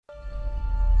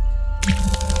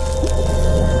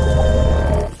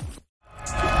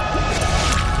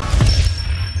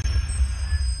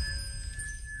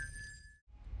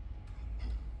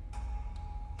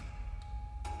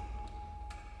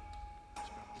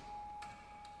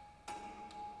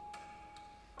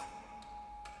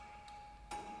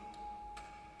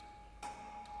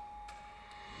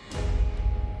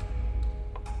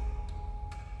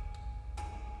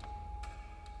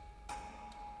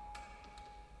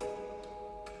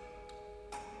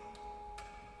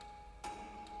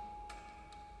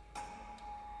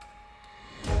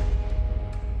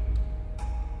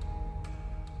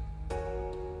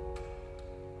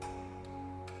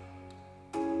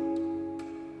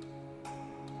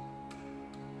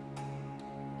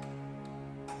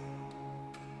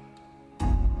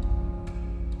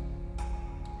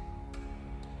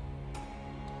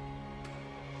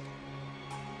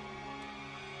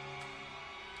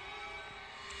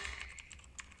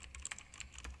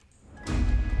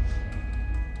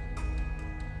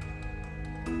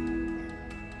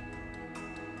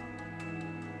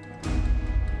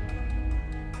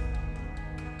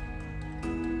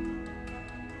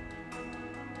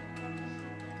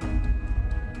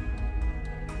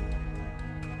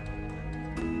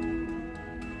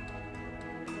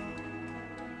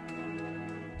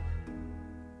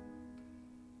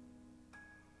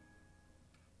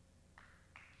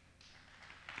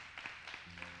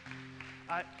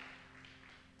I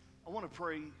want to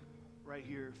pray right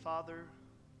here. Father,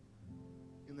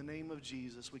 in the name of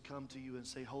Jesus, we come to you and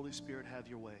say, Holy Spirit, have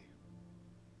your way.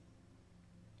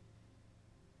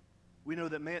 We know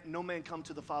that no man come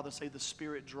to the Father, say the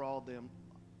Spirit draw them.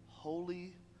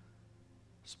 Holy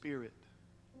Spirit,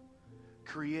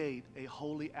 create a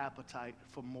holy appetite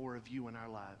for more of you in our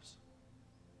lives.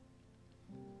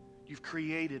 You've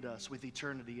created us with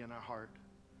eternity in our heart.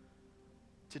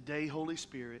 Today, Holy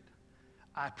Spirit,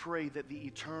 I pray that the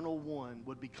eternal one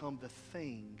would become the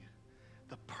thing,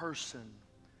 the person,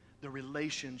 the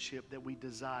relationship that we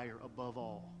desire above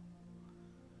all.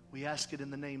 We ask it in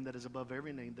the name that is above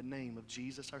every name, the name of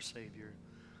Jesus our Savior.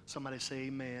 Somebody say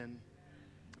amen.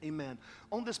 Amen.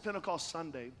 On this Pentecost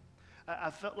Sunday,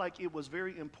 I felt like it was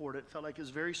very important, felt like it was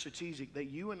very strategic that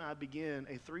you and I begin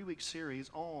a 3-week series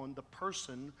on the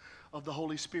person of the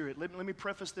Holy Spirit. Let me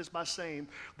preface this by saying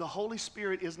the Holy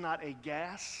Spirit is not a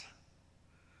gas.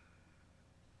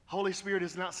 Holy Spirit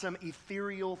is not some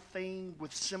ethereal thing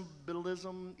with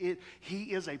symbolism. He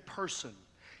is a person.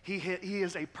 He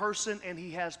is a person and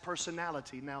he has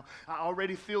personality. Now, I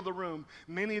already feel the room.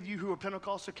 Many of you who are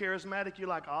Pentecostal charismatic, you're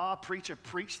like, preacher,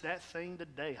 preach that thing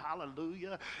today.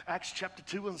 Hallelujah. Acts chapter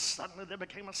 2, and suddenly there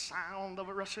became a sound of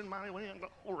a rushing mighty wind.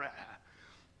 All right.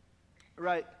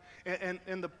 Right.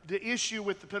 And the issue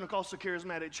with the Pentecostal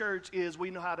charismatic church is we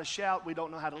know how to shout, we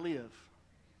don't know how to live.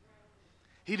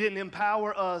 He didn't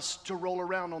empower us to roll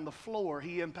around on the floor.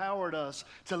 He empowered us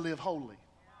to live holy.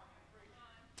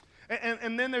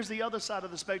 And then there's the other side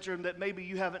of the spectrum that maybe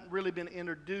you haven't really been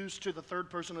introduced to the third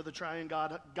person of the triune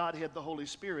Godhead, the Holy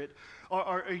Spirit,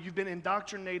 or you've been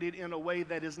indoctrinated in a way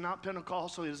that is not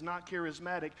Pentecostal, is not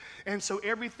charismatic. And so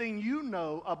everything you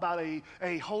know about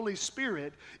a Holy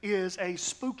Spirit is a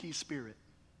spooky spirit,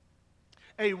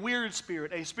 a weird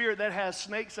spirit, a spirit that has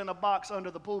snakes in a box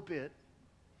under the pulpit,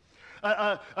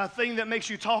 a thing that makes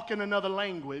you talk in another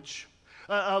language.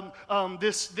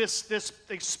 This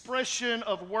expression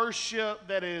of worship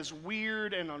that is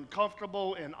weird and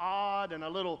uncomfortable and odd and a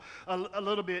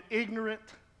little bit ignorant.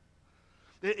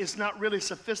 It's not really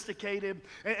sophisticated.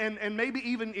 And maybe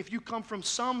even if you come from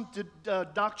some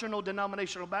doctrinal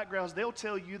denominational backgrounds, they'll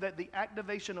tell you that the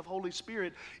activation of Holy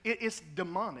Spirit, it's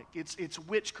demonic. It's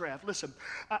witchcraft. Listen,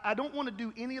 I don't want to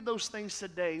do any of those things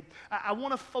today. I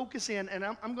want to focus in, and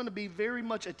I'm going to be very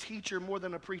much a teacher more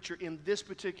than a preacher in this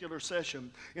particular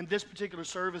session, in this particular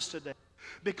service today.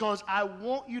 Because I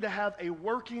want you to have a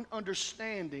working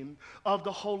understanding of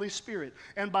the Holy Spirit.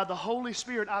 And by the Holy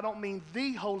Spirit, I don't mean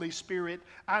the Holy Spirit.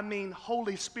 I mean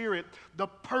Holy Spirit, the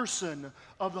person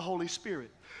of the Holy Spirit.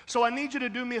 So I need you to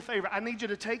do me a favor. I need you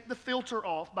to take the filter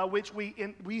off by which we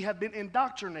have been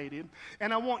indoctrinated.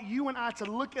 And I want you and I to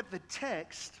look at the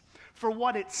text for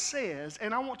what it says,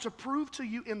 and I want to prove to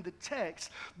you in the text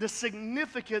the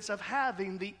significance of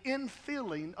having the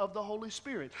infilling of the Holy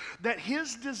Spirit. That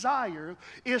His desire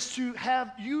is to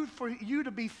have for you to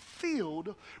be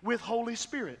filled with Holy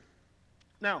Spirit.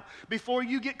 Now, before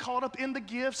you get caught up in the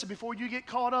gifts, before you get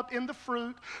caught up in the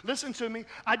fruit, listen to me,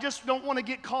 I just don't want to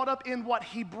get caught up in what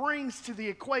He brings to the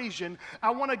equation.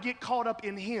 I want to get caught up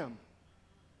in Him.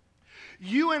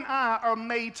 You and I are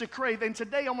made to crave. And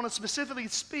today I want to specifically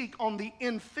speak on the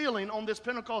infilling on this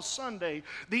Pentecost Sunday,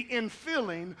 the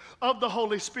infilling of the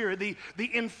Holy Spirit, the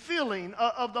infilling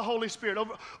of the Holy Spirit.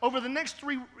 Over the next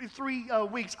three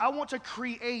weeks, I want to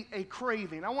create a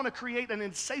craving. I want to create an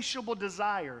insatiable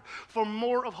desire for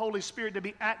more of Holy Spirit to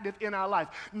be active in our life.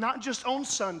 Not just on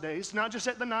Sundays, not just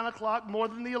at the 9 o'clock, more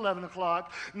than the 11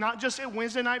 o'clock, not just at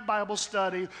Wednesday night Bible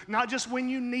study, not just when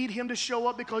you need Him to show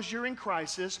up because you're in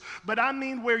crisis, but I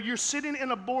mean where you're sitting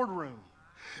in a boardroom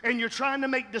and you're trying to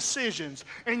make decisions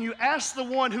and you ask the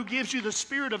one who gives you the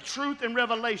spirit of truth and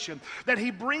revelation that He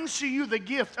brings to you the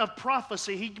gift of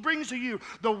prophecy. He brings to you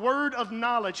the word of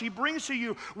knowledge. He brings to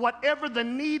you whatever the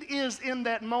need is in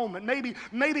that moment.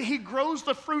 Maybe He grows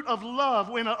the fruit of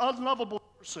love in an unlovable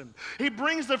person. He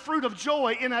brings the fruit of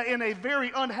joy in a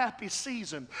very unhappy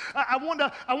season. I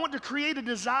want to create a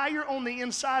desire on the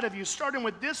inside of you, starting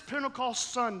with this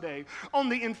Pentecost Sunday, on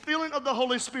the infilling of the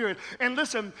Holy Spirit. And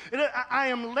listen, I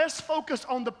am less focused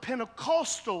on the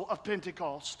Pentecostal of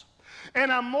Pentecost,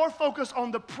 and I'm more focused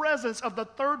on the presence of the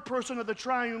third person of the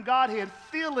triune Godhead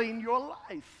filling your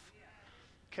life.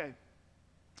 Okay.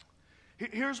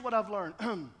 Here's what I've learned.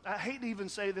 I hate to even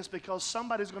say this because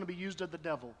somebody's going to be used of the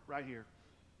devil right here.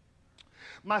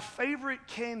 My favorite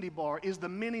candy bar is the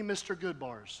mini Mr. Good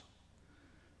bars.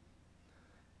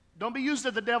 Don't be used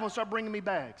of the devil and start bringing me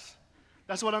bags.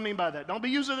 That's what I mean by that. Don't be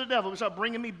used of the devil and start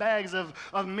bringing me bags of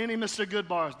mini Mr. Good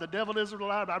bars. The devil is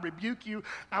alive. I rebuke you.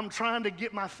 I'm trying to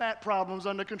get my fat problems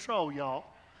under control, y'all.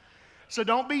 So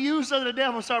don't be used of the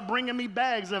devil and start bringing me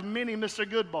bags of mini Mr.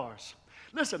 Goodbars.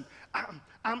 Listen,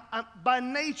 by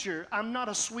nature, I'm not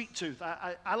a sweet tooth. I'm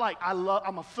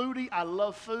a foodie. I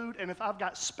love food. And if I've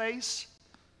got space,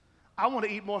 I want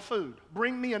to eat more food.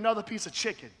 Bring me another piece of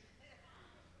chicken.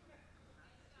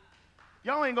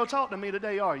 Y'all ain't going to talk to me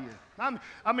today, are you?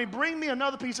 Bring me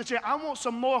another piece of chicken. I want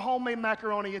some more homemade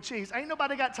macaroni and cheese. Ain't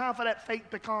nobody got time for that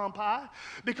fake pecan pie.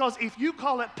 Because if you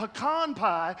call it pecan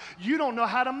pie, you don't know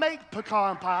how to make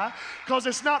pecan pie. Because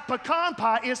it's not pecan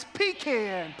pie, it's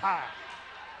pecan pie.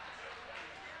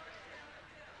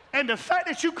 And the fact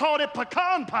that you called it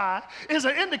pecan pie is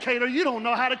an indicator you don't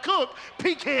know how to cook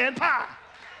pecan pie.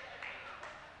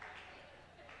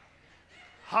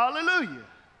 Hallelujah.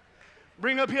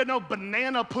 Bring up here no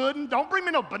banana pudding. Don't bring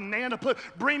me no banana pudding.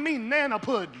 Bring me nana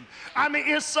pudding.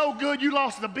 It's so good you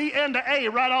lost the B and the A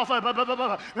right off of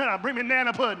it. Bring me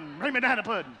nana pudding. Bring me nana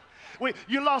pudding.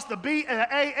 You lost the B, A,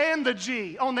 and the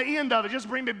G on the end of it. Just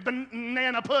bring me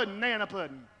banana pudding, nana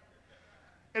pudding.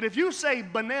 And if you say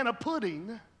banana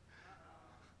pudding,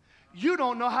 you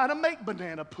don't know how to make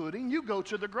banana pudding. You go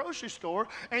to the grocery store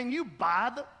and you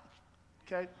buy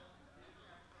okay?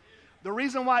 The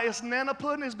reason why it's nana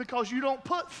pudding is because you don't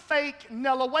put fake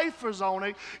Nella wafers on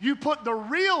it. You put the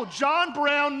real John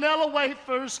Brown Nella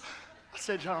wafers. I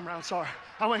said John Brown, sorry.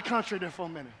 I went country there for a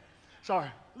minute. Sorry.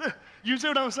 You see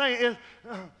what I'm saying?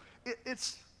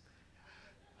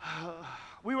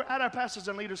 We were at our pastors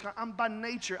and leaders. By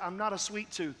nature, I'm not a sweet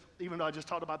tooth, even though I just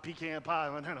talked about pecan pie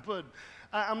and banana pudding.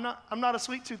 I'm not a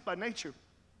sweet tooth by nature.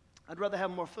 I'd rather have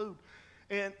more food.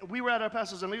 And we were at our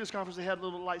pastors and leaders conference. They had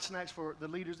little light snacks for the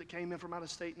leaders that came in from out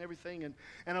of state and everything. And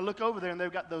I look over there, and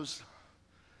they've got those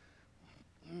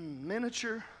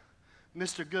miniature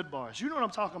Mr. Goodbars. You know what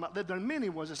I'm talking about. They're mini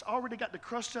ones. It's already got the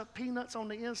crushed up peanuts on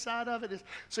the inside of it.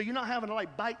 So you're not having to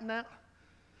like bite out.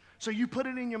 So you put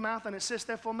it in your mouth, and it sits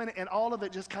there for a minute, and all of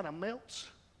it just kind of melts.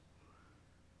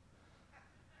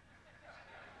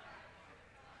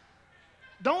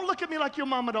 Don't look at me like your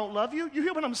mama don't love you. You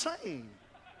hear what I'm saying?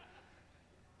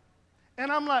 And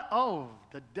I'm like, oh,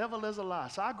 the devil is a lie.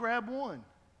 So I grabbed one.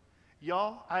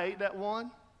 Y'all, I ate that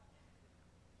one.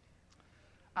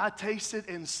 I tasted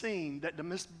and seen that the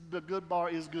Mr.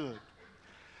 Goodbar is good.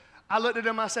 I looked at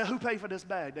them, I said, who paid for this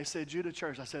bag? They said, Judah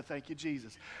Church. I said, thank you,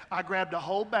 Jesus. I grabbed the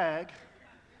whole bag.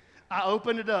 I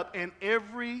opened it up, and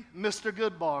every Mr.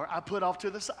 Goodbar I put off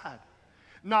to the side.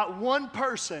 Not one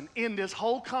person in this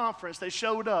whole conference that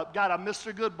showed up got a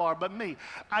Mr. Goodbar but me.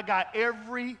 I got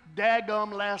every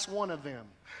daggum last one of them.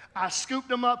 I scooped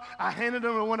them up. I handed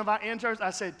them to one of our interns. I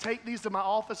said, take these to my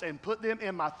office and put them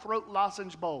in my throat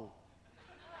lozenge bowl.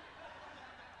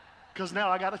 Because now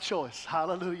I got a choice.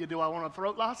 Hallelujah. Do I want a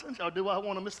throat lozenge or do I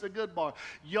want a Mr. Goodbar?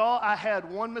 Y'all, I had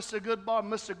one Mr. Goodbar.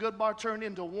 Mr. Goodbar turned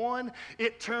into one.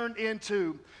 It turned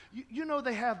into, you know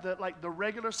they have the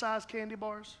regular size candy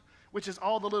bars, which is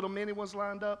all the little mini ones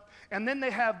lined up. And then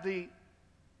they have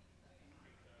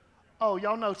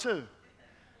y'all know too.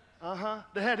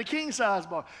 They had the king size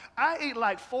bar. I ate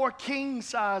like 4 king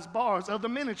size bars of the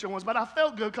miniature ones, but I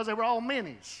felt good because they were all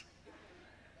minis.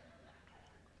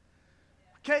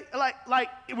 Okay, like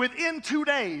within 2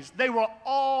 days, they were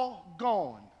all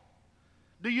gone.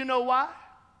 Do you know why?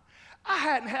 I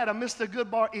hadn't had a Mr.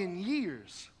 Goodbar in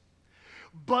years.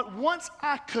 But once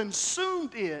I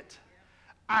consumed it,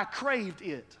 I craved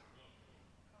it.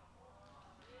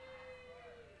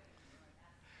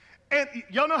 And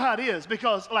y'all know how it is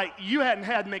because, you hadn't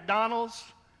had McDonald's.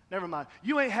 Never mind.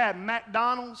 You ain't had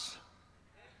McDonald's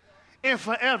in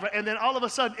forever. And then all of a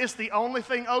sudden, it's the only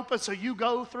thing open, so you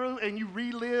go through and you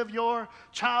relive your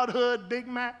childhood Big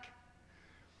Mac.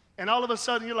 And all of a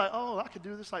sudden, you're like, oh, I could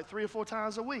do this like 3 or 4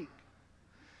 times a week.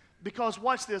 Because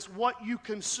watch this, what you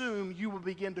consume, you will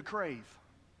begin to crave.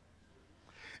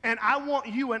 And I want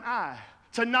you and I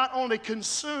to not only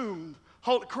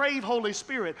crave Holy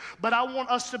Spirit, but I want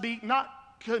us to be not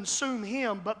consume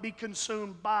Him, but be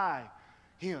consumed by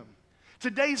Him.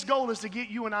 Today's goal is to get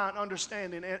you and I an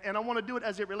understanding, and I want to do it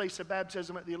as it relates to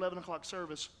baptism at the 11 o'clock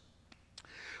service.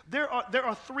 There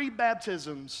are 3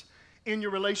 baptisms in your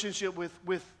relationship with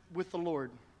the Lord.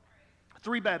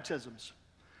 3 baptisms.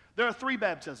 There are 3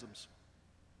 baptisms.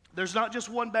 There's not just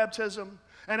one baptism.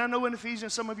 And I know in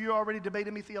Ephesians, some of you are already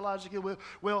debating me theologically.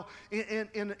 Well,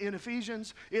 in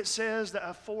Ephesians, it says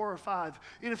that 4 or 5.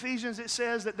 In Ephesians, it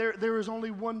says that there is only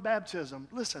one baptism.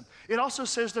 Listen, it also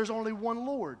says there's only one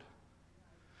Lord.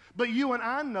 But you and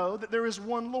I know that there is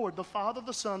one Lord, the Father,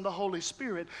 the Son, the Holy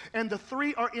Spirit, and the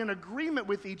 3 are in agreement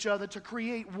with each other to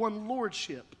create one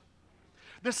lordship.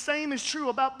 The same is true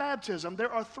about baptism.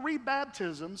 There are 3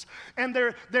 baptisms, and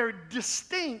they're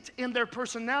distinct in their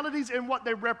personalities and what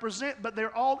they represent, but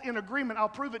they're all in agreement. I'll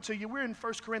prove it to you. We're in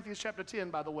 1 Corinthians chapter 10,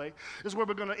 by the way, is where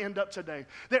we're going to end up today.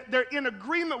 They're in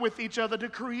agreement with each other to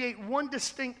create one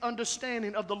distinct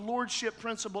understanding of the lordship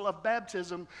principle of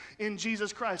baptism in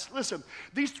Jesus Christ. Listen,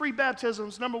 these 3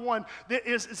 baptisms, number 1,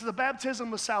 is the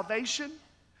baptism of salvation.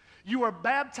 You are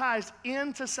baptized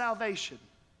into salvation.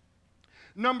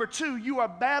 Number 2, you are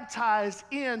baptized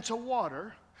into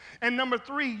water. And number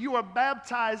 3, you are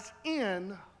baptized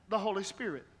in the Holy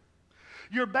Spirit.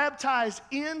 You're baptized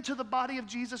into the body of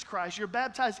Jesus Christ. You're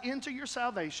baptized into your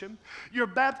salvation. You're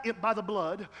baptized by the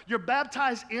blood. You're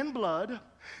baptized in blood.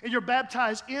 And you're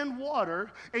baptized in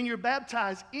water. And you're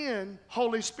baptized in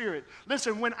Holy Spirit.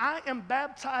 Listen, when I am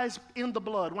baptized in the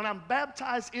blood, when I'm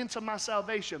baptized into my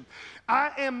salvation,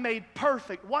 I am made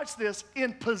perfect, watch this,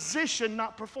 in position,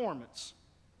 not performance.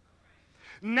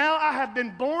 Now I have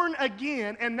been born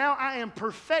again, and now I am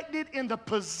perfected in the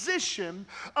position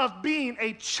of being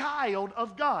a child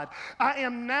of God. I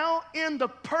am now in the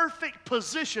perfect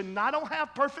position. Now, I don't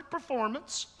have perfect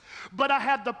performance, but I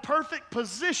have the perfect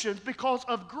position because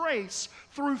of grace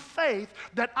through faith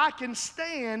that I can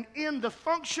stand in the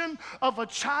function of a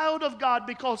child of God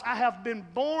because I have been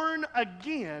born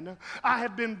again. I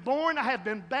have been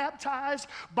baptized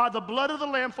by the blood of the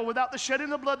Lamb, for without the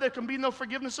shedding of blood there can be no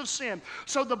forgiveness of sin.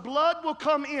 So the blood will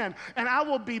come in and I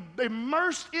will be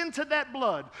immersed into that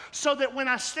blood so that when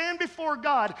I stand before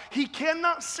God, He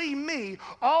cannot see me.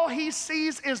 All He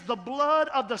sees is the blood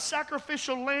of the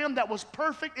sacrificial lamb that was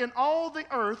perfect in all the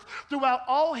earth throughout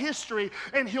all history,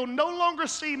 and He'll no longer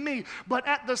see me, but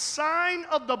at the sign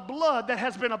of the blood that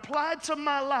has been applied to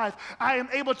my life, I am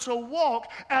able to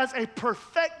walk as a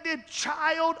perfected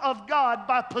child of God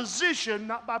by position,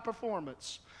 not by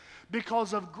performance,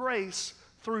 because of grace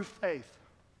through faith.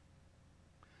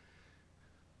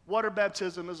 Water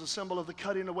baptism is a symbol of the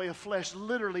cutting away of flesh.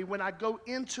 Literally, when I go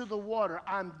into the water,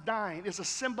 I'm dying. It's a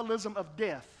symbolism of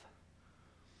death.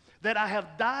 That I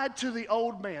have died to the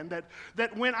old man,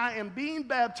 that when I am being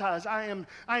baptized, I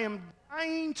am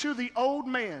dying to the old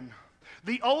man.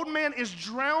 The old man is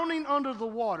drowning under the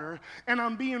water, and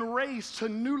I'm being raised to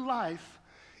new life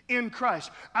in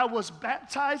Christ. I was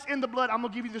baptized in the blood. I'm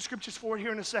going to give you the scriptures for it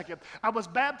here in a second. I was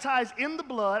baptized in the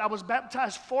blood. I was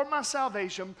baptized for my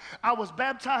salvation. I was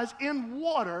baptized in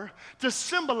water to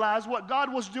symbolize what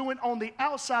God was doing on the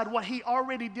outside, what He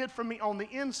already did for me on the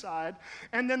inside.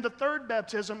 And then the third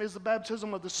baptism is the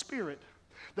baptism of the Spirit,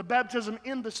 the baptism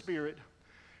in the Spirit,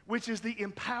 which is the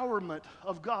empowerment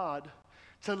of God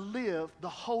to live the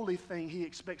holy thing He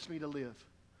expects me to live.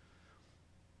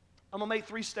 I'm going to make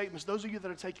 3 statements. Those of you that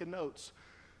are taking notes,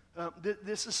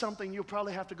 this is something you'll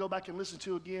probably have to go back and listen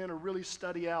to again or really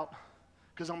study out,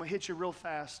 because I'm going to hit you real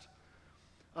fast.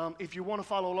 If you want to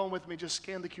follow along with me, just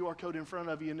scan the QR code in front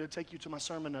of you, and it'll take you to my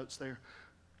sermon notes there.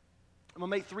 I'm going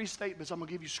to make 3 statements. I'm going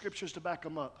to give you scriptures to back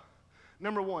them up.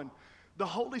 Number 1, the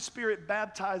Holy Spirit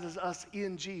baptizes us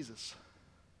in Jesus.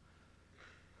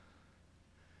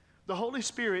 The Holy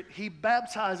Spirit, He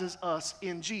baptizes us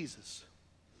in Jesus.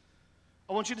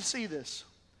 I want you to see this.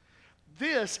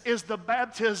 This is the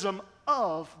baptism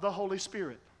of the Holy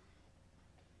Spirit.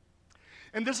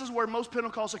 And this is where most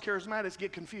Pentecostal charismatics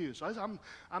get confused.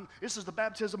 This is the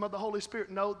baptism of the Holy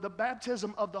Spirit. No, the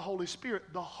baptism of the Holy Spirit,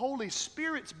 the Holy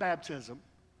Spirit's baptism,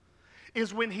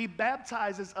 is when He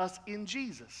baptizes us in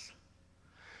Jesus.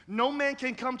 No man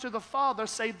can come to the Father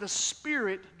save the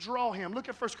Spirit draw him. Look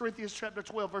at 1 Corinthians chapter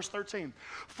 12, verse 13.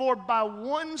 For by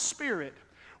one Spirit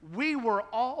we were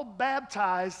all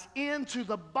baptized into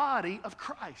the body of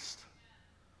Christ.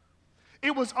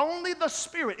 It was only the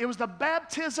Spirit, it was the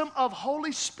baptism of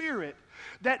Holy Spirit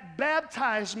that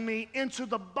baptized me into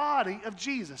the body of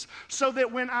Jesus. So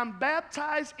that when I'm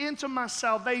baptized into my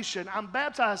salvation, I'm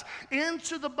baptized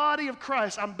into the body of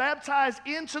Christ, I'm baptized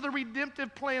into the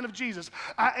redemptive plan of Jesus.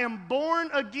 I am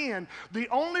born again. The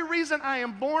only reason I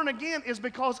am born again is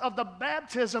because of the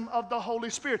baptism of the Holy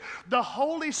Spirit. The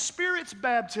Holy Spirit's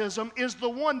baptism is the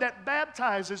one that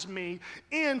baptizes me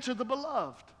into the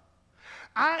beloved.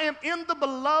 I am in the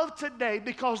beloved today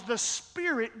because the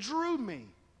Spirit drew me.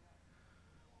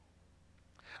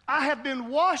 I have been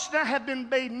washed, I have been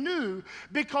made new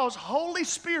because Holy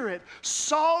Spirit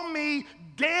saw me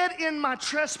dead in my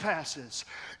trespasses,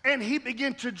 and He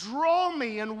began to draw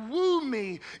me and woo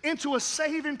me into a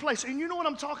saving place. And you know what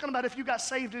I'm talking about if you got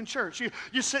saved in church.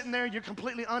 You're sitting there, you're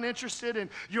completely uninterested, and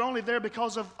you're only there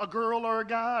because of a girl or a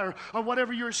guy or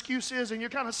whatever your excuse is, and you're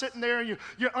kind of sitting there and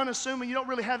you're unassuming, you don't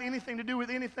really have anything to do with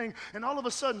anything, and all of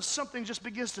a sudden something just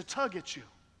begins to tug at you.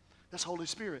 That's Holy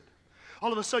Spirit.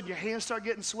 All of a sudden, your hands start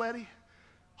getting sweaty.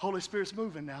 Holy Spirit's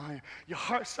moving now. Your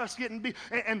heart starts getting beat.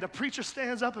 And the preacher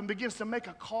stands up and begins to make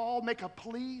a call, make a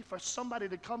plea for somebody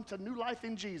to come to new life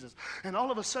in Jesus. And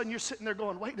all of a sudden, you're sitting there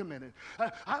going, wait a minute.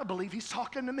 I believe he's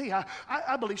talking to me.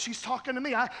 I believe she's talking to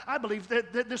me. I believe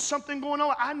that there's something going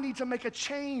on. I need to make a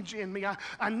change in me.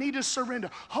 I need to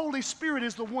surrender. Holy Spirit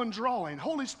is the one drawing.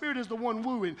 Holy Spirit is the one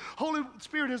wooing. Holy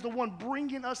Spirit is the one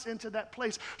bringing us into that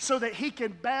place so that he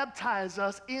can baptize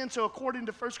us into, according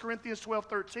to 1 Corinthians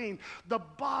 12:13, the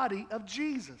body of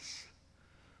Jesus.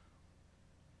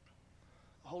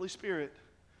 The Holy Spirit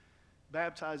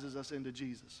baptizes us into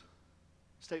Jesus.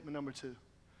 Statement number 2.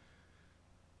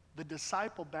 The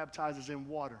disciple baptizes in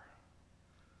water.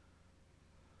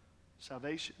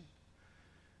 Salvation.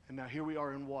 And now here we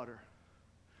are in water.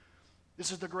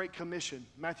 This is the Great Commission.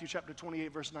 Matthew chapter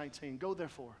 28, verse 19. Go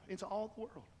therefore into all the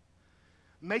world,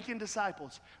 making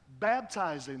disciples,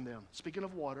 baptizing them, speaking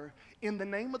of water, in the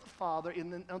name of the Father,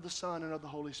 of the Son, and of the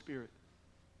Holy Spirit.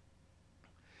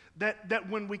 That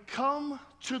when we come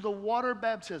to the water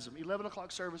baptism, 11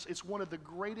 o'clock service, it's one of the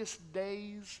greatest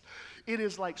days. It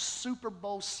is like Super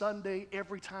Bowl Sunday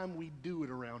every time we do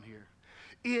it around here.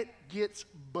 It gets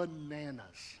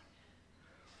bananas.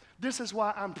 This is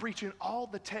why I'm preaching all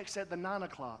the texts at the 9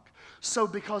 o'clock. So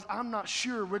because I'm not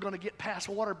sure we're going to get past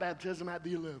water baptism at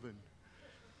the 11.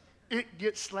 It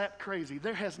gets slapped crazy.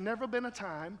 There has never been a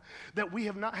time that we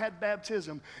have not had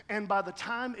baptism, and by the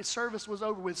time service was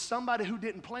over with, somebody who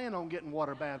didn't plan on getting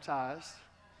water baptized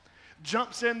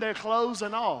jumps in their clothes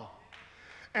and all.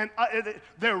 And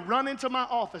they're running to my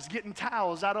office, getting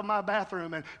towels out of my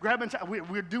bathroom and grabbing towels.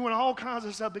 We're doing all kinds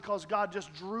of stuff because God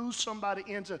just drew somebody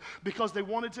into, because they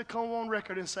wanted to come on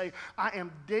record and say, I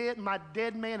am dead, my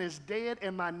dead man is dead,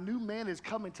 and my new man is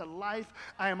coming to life.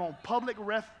 I am on public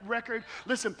record.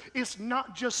 Listen, it's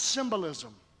not just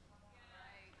symbolism.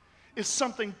 It's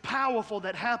something powerful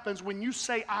that happens when you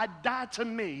say, I die to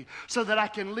me so that I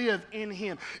can live in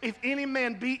him. If any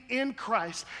man be in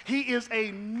Christ, he is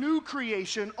a new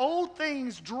creation. Old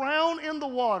things drown in the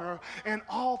water, and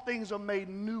all things are made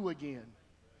new again.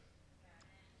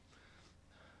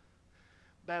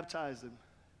 Baptizing.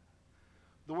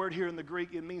 The word here in the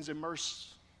Greek, it means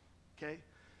immerse. Okay?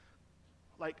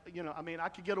 Like, I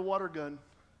could get a water gun,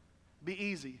 be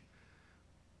easy.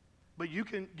 But you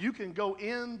can go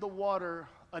in the water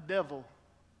a devil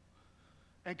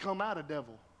and come out a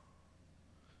devil.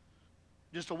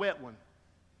 Just a wet one.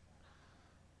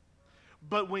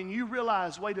 But when you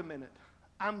realize, wait a minute,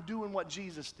 I'm doing what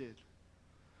Jesus did.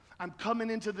 I'm coming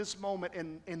into this moment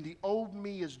and the old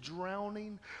me is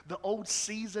drowning. The old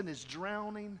season is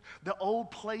drowning. The old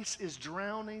place is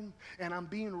drowning. And I'm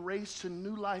being raised to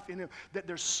new life in him. That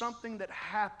there's something that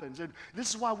happens. And this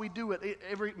is why we do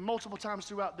it multiple times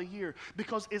throughout the year.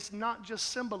 Because it's not just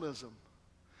symbolism.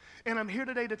 And I'm here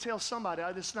today to tell somebody,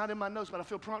 it's not in my notes, but I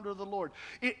feel prompted of the Lord.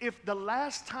 If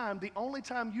the only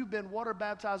time you've been water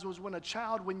baptized was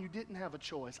when you didn't have a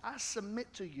choice, I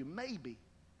submit to you, maybe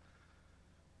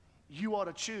you ought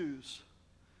to choose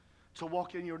to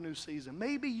walk in your new season.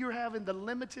 Maybe you're having the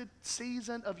limited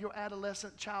season of your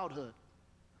adolescent childhood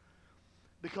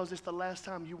because it's the last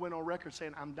time you went on record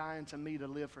saying, I'm dying to me to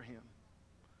live for him.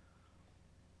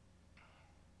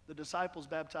 The disciples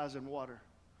baptized in water.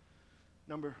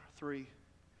 Number 3,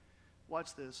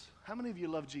 watch this. How many of you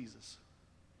love Jesus?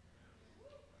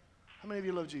 How many of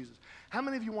you love Jesus? How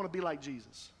many of you want to be like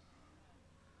Jesus?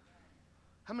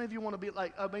 How many of you want to be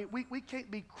like, we can't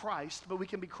be Christ, but we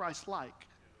can be Christ-like.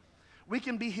 We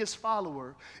can be his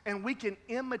follower, and we can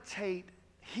imitate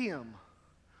him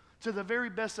to the very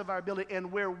best of our ability.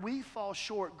 And where we fall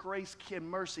short, grace and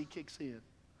mercy kicks in.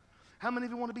 How many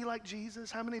of you want to be like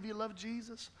Jesus? How many of you love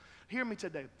Jesus? Hear me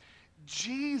today.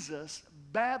 Jesus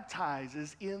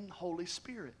baptizes in Holy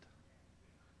Spirit.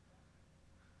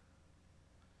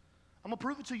 I'm going to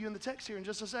prove it to you in the text here in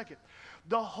just a second.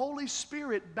 The Holy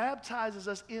Spirit baptizes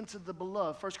us into the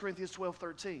beloved, 1 Corinthians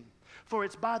 12:13. For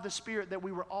it's by the Spirit that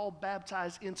we were all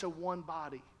baptized into one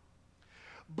body.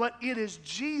 But it is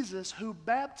Jesus who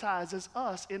baptizes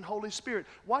us in Holy Spirit.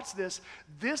 Watch this.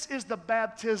 This is the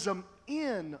baptism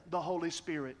in the Holy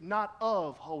Spirit, not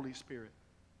of Holy Spirit.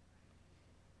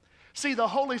 See, the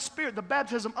Holy Spirit, the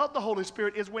baptism of the Holy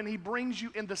Spirit is when he brings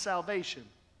you into salvation.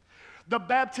 The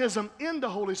baptism in the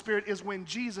Holy Spirit is when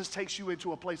Jesus takes you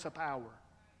into a place of power.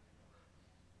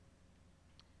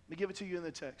 Let me give it to you in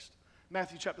the text.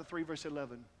 Matthew chapter 3, verse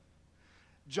 11.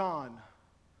 John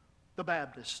the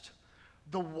Baptist,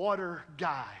 the water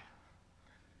guy.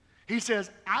 He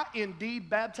says, I indeed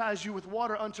baptize you with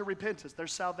water unto repentance.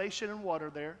 There's salvation and water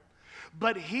there.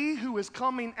 But he who is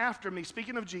coming after me,"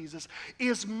 speaking of Jesus,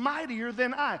 "is mightier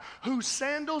than I, whose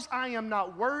sandals I am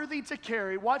not worthy to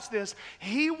carry." Watch this.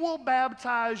 "He will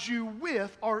baptize you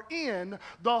with," or in,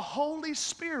 "the Holy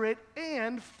Spirit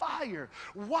and fire."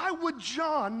 Why would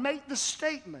John make the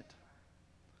statement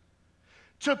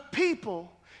to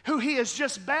people who he has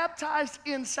just baptized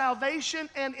in salvation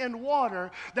and in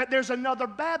water that there's another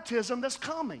baptism that's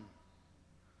coming?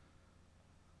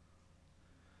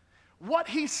 What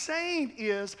he's saying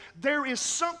is there is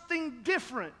something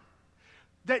different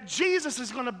that Jesus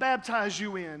is going to baptize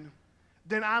you in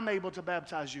than I'm able to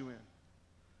baptize you in.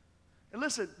 And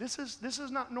listen, this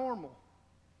is not normal.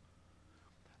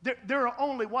 There are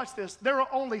only, watch this, there are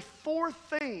only 4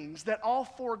 things that all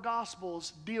 4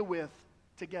 Gospels deal with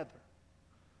together.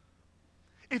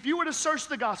 If you were to search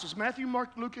the Gospels, Matthew,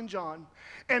 Mark, Luke, and John,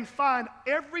 and find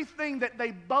everything that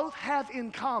they both have in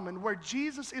common, where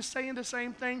Jesus is saying the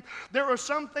same thing, there are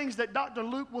some things that Dr.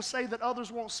 Luke will say that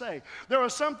others won't say. There are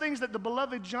some things that the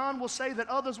beloved John will say that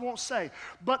others won't say.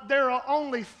 But there are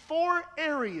only 4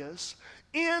 areas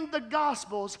in the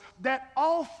Gospels that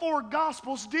all 4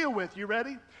 Gospels deal with. You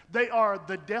ready? They are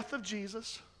the death of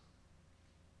Jesus,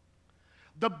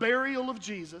 the burial of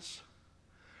Jesus,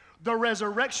 the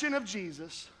resurrection of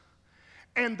Jesus,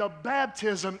 and the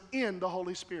baptism in the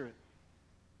Holy Spirit.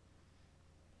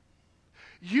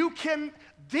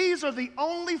 These are the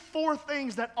only 4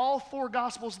 things that all 4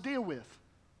 Gospels deal with.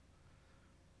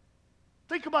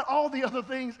 Think about all the other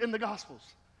things in the Gospels.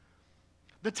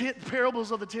 The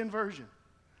parables of the 10 virgins,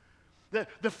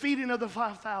 the feeding of the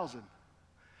 5,000,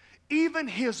 even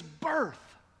his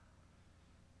birth.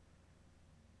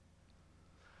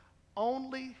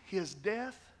 Only his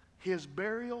death, his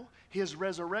burial, his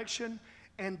resurrection,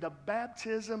 and the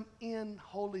baptism in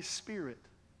Holy Spirit,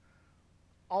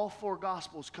 all 4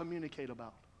 Gospels communicate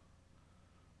about.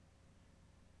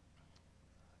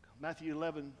 Matthew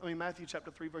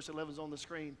chapter 3, verse 11 is on the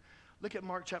screen. Look at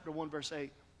Mark chapter 1, verse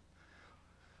 8.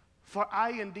 "For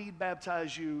I indeed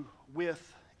baptize you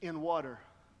in water,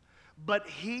 but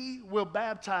he will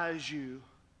baptize you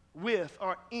with,"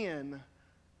 or in,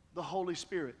 "the Holy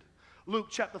Spirit." Luke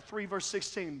chapter 3, verse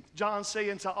 16, John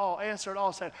saying to all, answered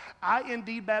all, said, "I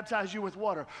indeed baptize you with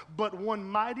water, but one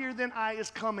mightier than I is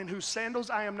coming, whose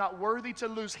sandals I am not worthy to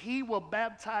loose. He will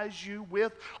baptize you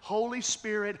with Holy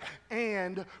Spirit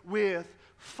and with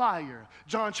fire."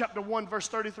 John chapter 1, verse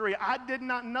 33, "I did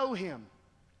not know him,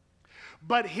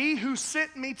 but he who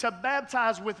sent me to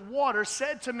baptize with water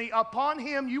said to me, upon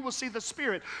him you will see the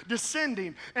Spirit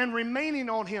descending and remaining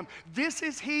on him. This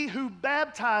is he who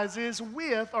baptizes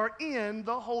with," or in,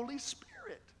 "the Holy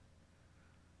Spirit."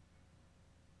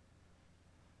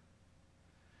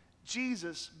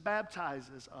 Jesus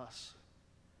baptizes us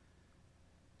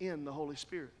in the Holy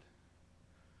Spirit.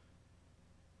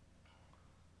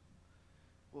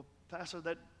 Well, Pastor,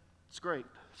 that's great.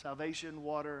 Salvation,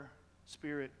 water,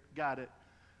 Spirit, got it.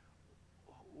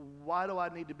 Why do I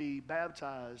need to be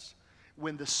baptized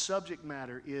when the subject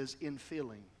matter is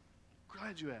infilling?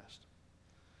 Glad you asked.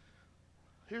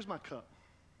 Here's my cup.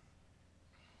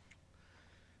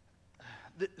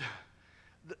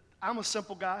 I'm a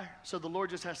simple guy, so the Lord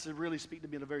just has to really speak to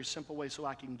me in a very simple way so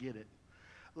I can get it.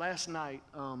 Last night,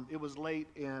 it was late,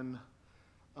 and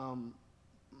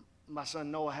my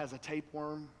son Noah has a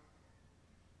tapeworm,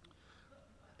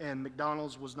 and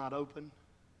McDonald's was not open.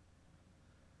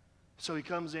 So he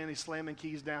comes in, he's slamming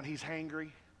keys down, he's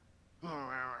hangry.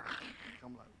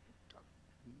 I'm like,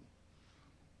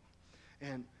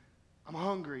 and I'm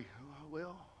hungry.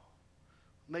 Well,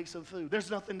 make some food.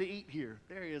 There's nothing to eat here.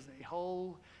 There is a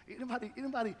whole,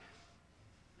 anybody?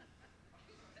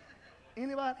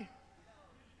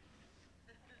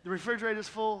 The refrigerator's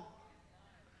full.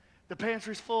 The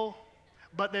pantry's full,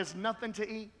 but there's nothing to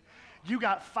eat. You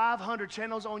got 500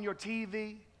 channels on your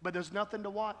TV, but there's nothing to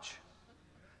watch.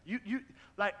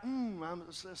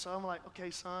 So I'm like,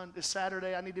 okay, son, it's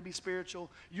Saturday. I need to be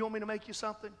spiritual. You want me to make you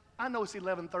something? I know it's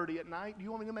 11:30 at night. Do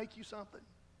you want me to make you something?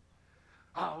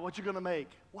 Oh, what you going to make?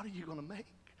 What are you going to make?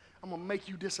 I'm going to make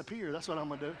you disappear. That's what I'm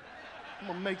going to do. I'm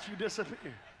going to make you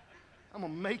disappear. I'm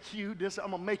going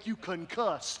to make you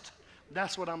concussed.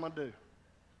 That's what I'm going to do.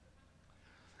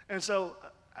 And so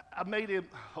I made him,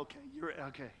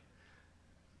 okay.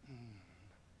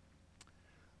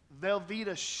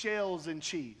 Velveeta shells and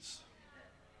cheese.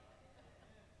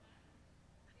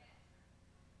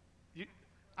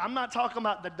 I'm not talking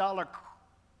about the dollar.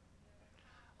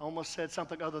 I almost said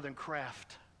something other than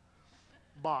Kraft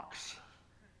box.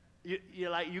 You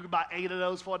can buy 8 of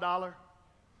those for $1.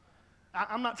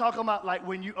 I'm not talking about like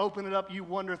when you open it up, you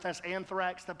wonder if that's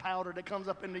anthrax, the powder that comes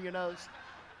up into your nose.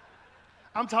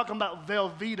 I'm talking about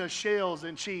Velveeta shells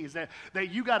and cheese that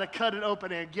you got to cut it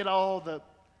open and get all the,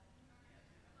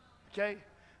 okay?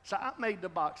 So I made the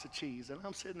box of cheese, and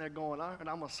I'm sitting there going, all right,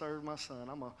 I'm going to serve my son.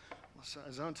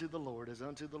 It's unto the Lord, it's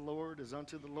unto the Lord, it's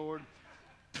unto the Lord,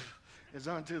 it's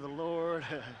unto the Lord,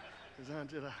 it's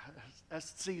unto the,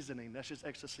 that's seasoning. That's just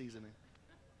extra seasoning.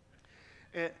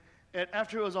 And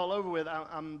after it was all over with,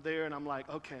 I'm there, and I'm like,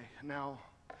 okay, now,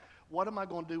 what am I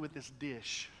going to do with this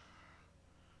dish?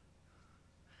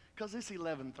 Because it's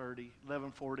 11:30,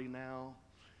 11:40 now,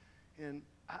 and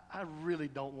I really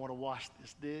don't want to wash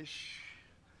this dish,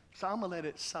 so I'm going to let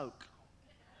it soak.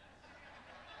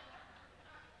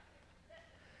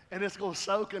 And it's going to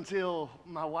soak until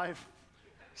my wife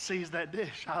sees that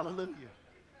dish. Hallelujah.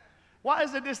 Why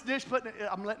is it this dish putting it?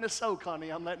 I'm letting it soak, honey.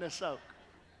 I'm letting it soak.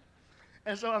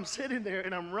 And so I'm sitting there,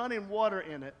 and I'm running water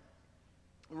in it.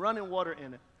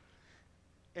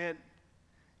 And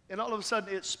all of a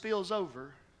sudden, it spills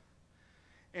over.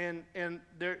 And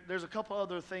there's a couple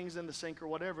other things in the sink or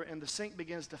whatever, and the sink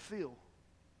begins to fill.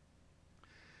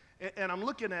 And I'm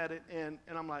looking at it, and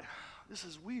I'm like, this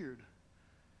is weird.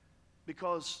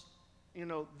 Because, you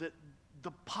know,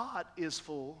 the pot is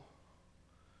full,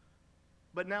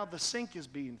 but now the sink is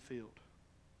being filled.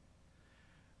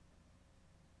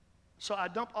 So I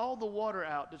dump all the water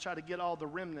out to try to get all the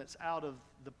remnants out of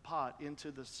the pot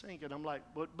into the sink. And I'm like,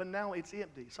 but now it's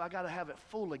empty, so I got to have it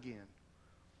full again.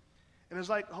 And it's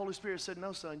like the Holy Spirit said,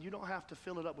 no, son, you don't have to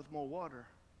fill it up with more water.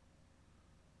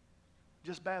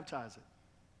 Just baptize it.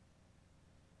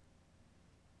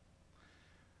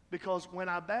 Because when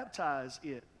I baptize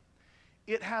it,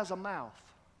 it has a mouth.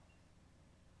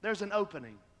 There's an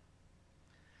opening.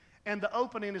 And the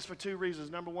opening is for two reasons.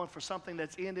 Number one, for something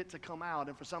that's in it to come out,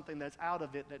 and for something that's out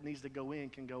of it that needs to go in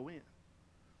can go in.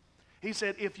 He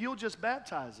said, if you'll just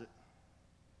baptize it,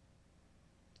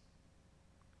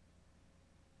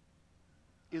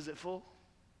 is it full?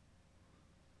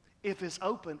 If it's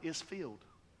open, it's filled.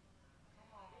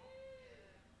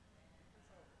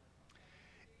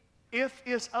 If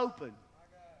it's open,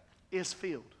 it's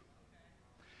filled.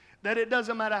 That it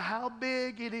doesn't matter how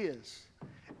big it is,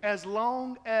 as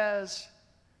long as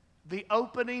the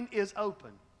opening is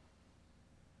open,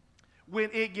 when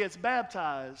it gets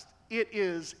baptized, it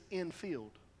is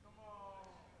infilled.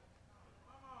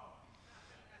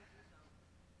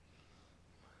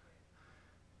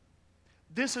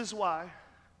 This is why,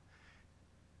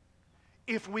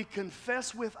 if we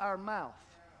confess with our mouth,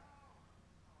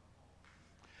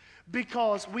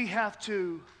 because we have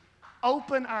to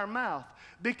open our mouth,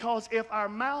 because if our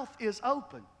mouth is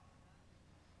open,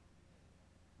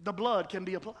 the blood can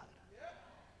be applied.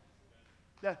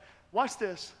 Now, watch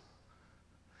this.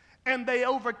 And they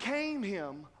overcame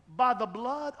him by the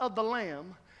blood of the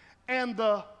Lamb and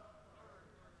the,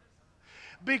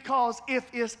 because if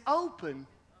it's open,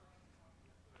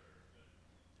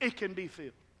 it can be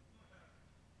filled.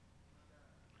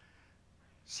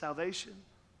 Salvation,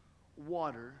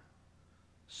 water,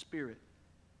 Spirit.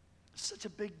 Such a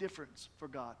big difference for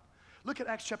God. Look at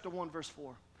Acts chapter 1, verse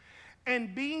 4.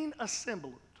 And being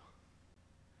assembled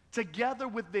together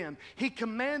with them, he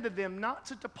commanded them not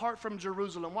to depart from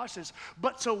Jerusalem, watch this,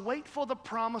 but to wait for the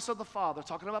promise of the Father,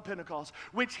 talking about Pentecost,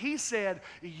 which he said,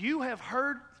 you have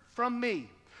heard from me.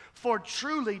 For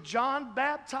truly John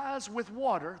baptized with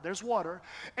water, there's water,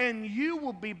 and you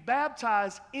will be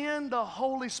baptized in the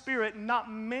Holy Spirit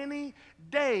not many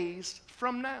days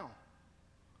from now.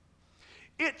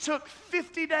 It took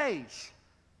 50 days,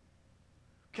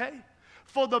 okay,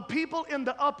 for the people in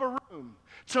the upper room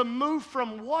to move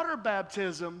from water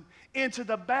baptism into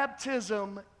the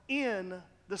baptism in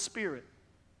the Spirit.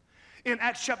 In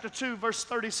Acts chapter 2, verse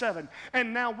 37,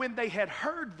 and now when they had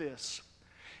heard this,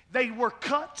 they were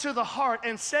cut to the heart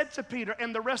and said to Peter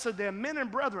and the rest of them, men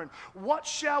and brethren, what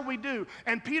shall we do?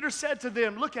 And Peter said to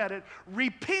them, look at it,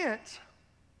 repent,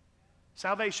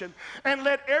 salvation, and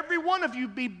let every one of you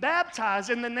be baptized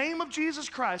in the name of Jesus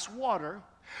Christ, water,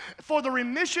 for the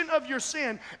remission of your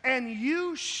sin, and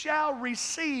you shall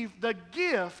receive the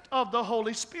gift of the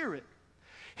Holy Spirit.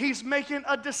 He's making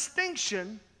a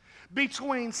distinction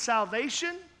between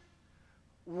salvation,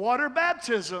 water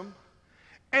baptism,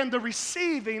 and the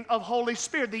receiving of Holy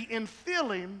Spirit, the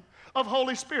infilling of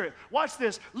Holy Spirit. Watch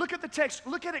this. Look at the text.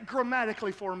 Look at it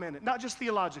grammatically for a minute, not just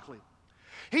theologically.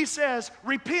 He says,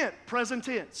 repent, present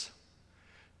tense.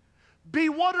 Be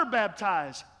water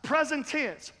baptized, present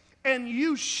tense. And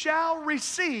you shall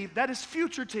receive, that is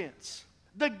future tense,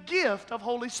 the gift of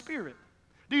Holy Spirit.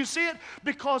 Do you see it?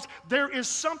 Because there is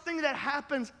something that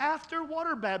happens after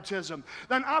water baptism,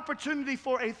 an opportunity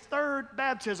for a third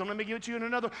baptism. Let me give it to you in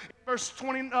another, verse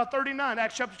 39,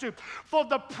 Acts chapter 2. For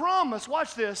the promise,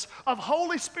 watch this, of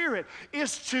Holy Spirit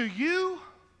is to you,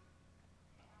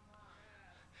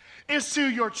 is to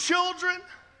your children,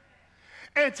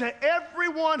 and to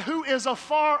everyone who is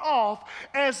afar off,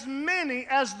 as many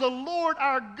as the Lord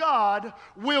our God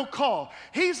will call.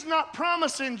 He's not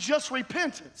promising just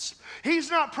repentance.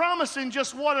 He's not promising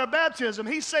just water baptism.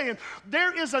 He's saying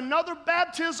there is another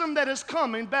baptism that is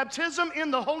coming, baptism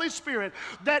in the Holy Spirit,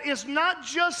 that is not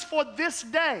just for this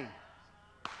day.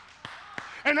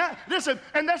 And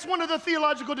that's one of the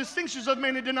theological distinctions of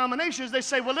many denominations. They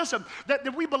say, well, listen,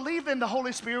 that we believe in the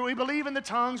Holy Spirit, we believe in the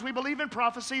tongues, we believe in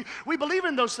prophecy, we believe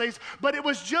in those things, but it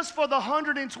was just for the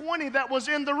 120 that was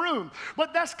in the room.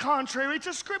 But that's contrary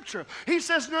to Scripture. He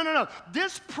says, no.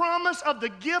 This promise of the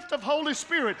gift of Holy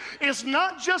Spirit is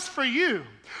not just for you,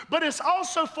 but it's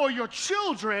also for your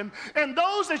children and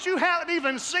those that you haven't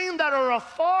even seen that are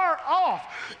afar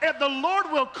off. If the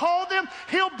Lord will call them,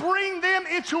 He'll bring them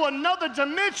into another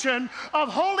dimension of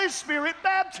Holy Spirit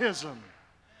baptism.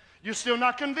 You're still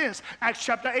not convinced. Acts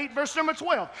chapter 8, verse number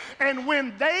 12. And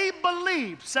when they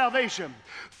believed, salvation,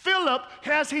 Philip,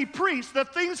 as he preached the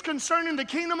things concerning the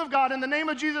kingdom of God in the name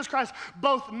of Jesus Christ,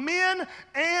 both men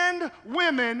and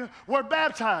women were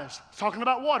baptized. Talking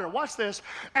about water. Watch this.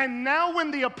 And now when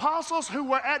the apostles who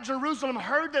were at Jerusalem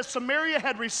heard that Samaria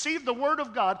had received the word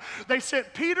of God, they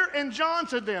sent Peter and John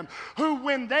to them, who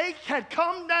when they had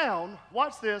come down,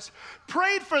 watch this,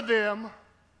 prayed for them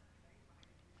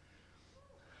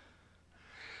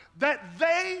that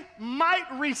they might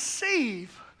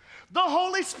receive the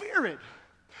Holy Spirit,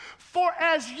 for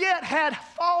as yet had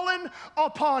fallen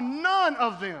upon none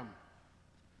of them.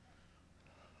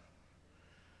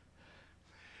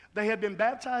 They had been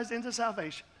baptized into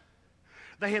salvation.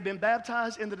 They had been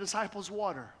baptized in the disciples'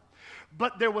 water.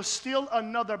 But there was still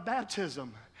another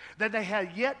baptism that they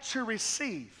had yet to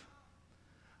receive.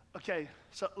 Okay,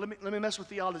 so let me mess with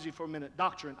theology for a minute.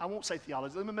 Doctrine. I won't say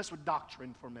theology. Let me mess with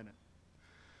doctrine for a minute.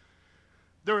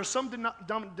 There are some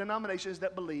denominations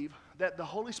that believe that the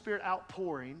Holy Spirit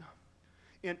outpouring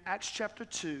in Acts chapter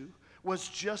 2 was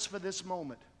just for this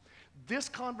moment. This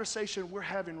conversation we're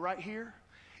having right here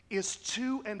is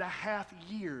 2.5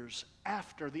 years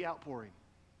after the outpouring.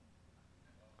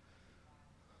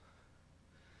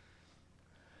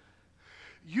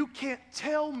 You can't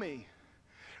tell me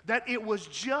that it was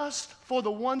just for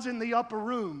the ones in the upper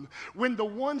room, when the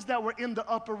ones that were in the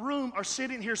upper room are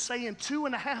sitting here saying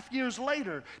 2.5 years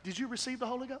later, did you receive the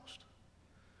Holy Ghost?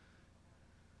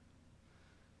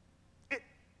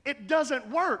 It doesn't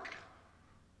work.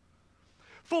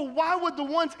 For why would the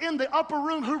ones in the upper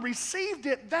room who received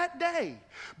it that day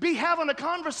be having a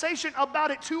conversation about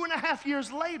it 2.5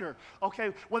 years later?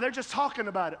 Okay, well, they're just talking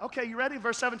about it. Okay, you ready?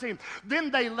 Verse 17.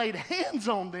 Then they laid hands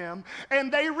on them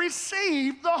and they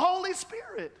received the Holy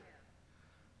Spirit.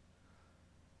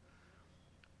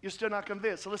 You're still not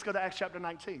convinced. So let's go to Acts chapter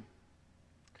 19.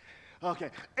 Okay,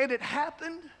 and it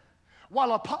happened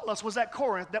while Apollos was at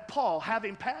Corinth that Paul,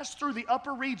 having passed through the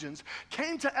upper regions,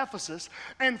 came to Ephesus,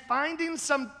 and finding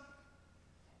some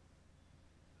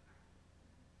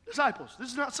disciples. This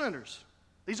is not sinners.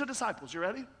 These are disciples. You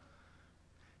ready?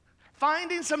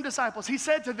 Finding some disciples, he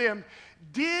said to them,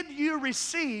 did you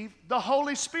receive the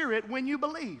Holy Spirit when you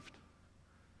believed?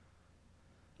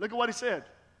 Look at what he said.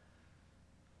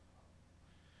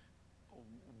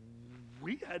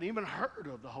 We hadn't even heard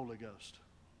of the Holy Ghost.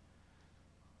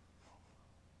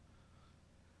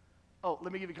 Oh,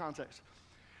 let me give you context.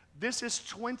 This is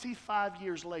 25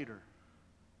 years later.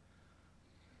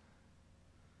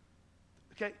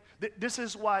 Okay, this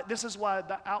is why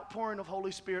the outpouring of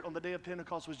Holy Spirit on the day of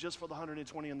Pentecost was just for the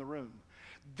 120 in the room.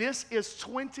 This is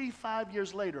 25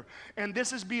 years later, and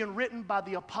this is being written by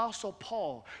the Apostle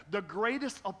Paul, the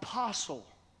greatest apostle,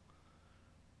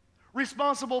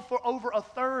 responsible for over a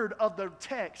third of the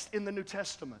text in the New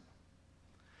Testament.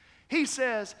 He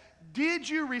says, did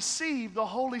you receive the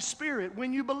Holy Spirit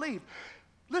when you believed?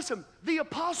 Listen, the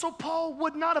Apostle Paul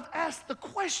would not have asked the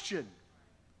question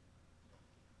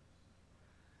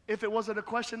if it wasn't a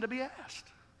question to be asked.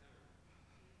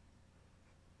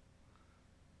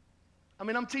 I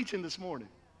mean, I'm teaching this morning.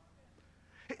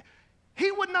 He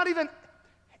would not even,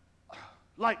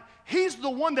 he's the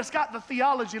one that's got the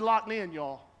theology locked in,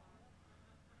 y'all.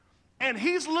 And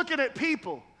he's looking at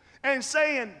people and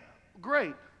saying,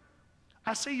 great.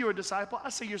 I see you're a disciple.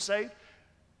 I see you're saved.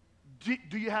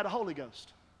 Do you have the Holy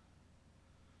Ghost?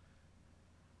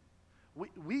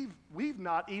 We've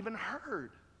not even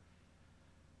heard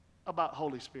about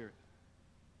Holy Spirit.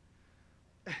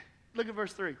 Look at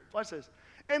verse 3. Watch this.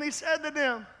 And he said to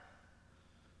them,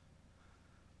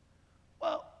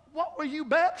 well, what were you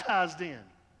baptized in?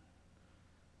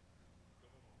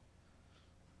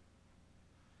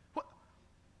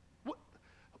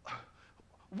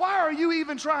 Why are you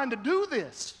even trying to do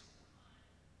this?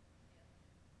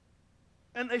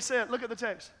 And they said, look at the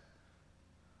text.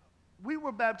 We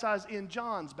were baptized in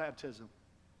John's baptism.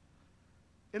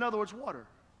 In other words, water.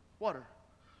 Water.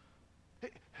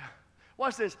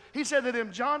 Watch this. He said to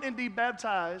them, John indeed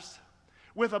baptized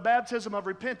with a baptism of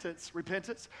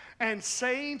repentance, and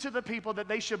saying to the people that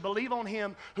they should believe on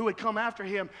him who had come after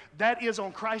him, that is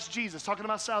on Christ Jesus, talking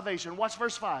about salvation. Watch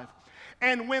verse 5.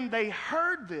 And when they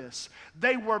heard this,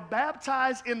 they were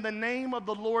baptized in the name of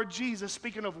the Lord Jesus,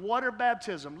 speaking of water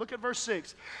baptism. Look at verse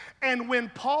 6. And when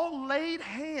Paul laid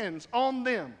hands on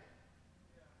them,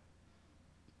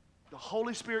 the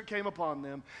Holy Spirit came upon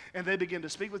them, and they began to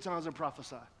speak with tongues and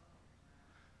prophesy.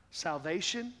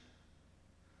 Salvation,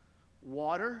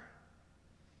 water,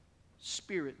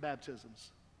 spirit baptisms.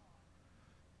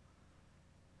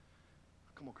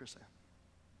 Come on, Chris.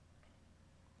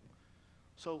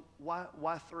 So why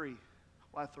three?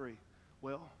 Why three?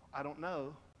 Well, I don't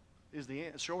know is the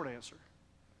short answer.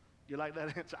 You like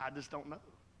that answer? I just don't know.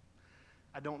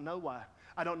 I don't know why.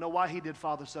 I don't know why he did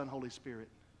Father, Son, Holy Spirit.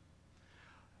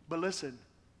 But listen,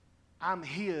 I'm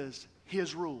his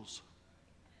rules.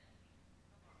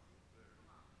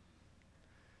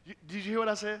 Did you hear what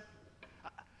I said?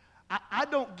 I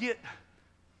don't get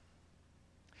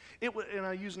it. And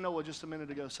I used Noah just a minute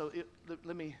ago. So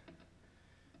let me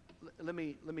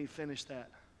finish that.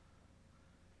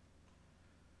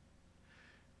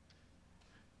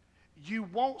 You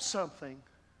want something,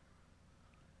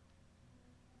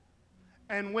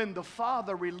 and when the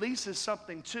Father releases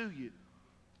something to you,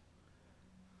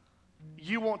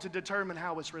 you want to determine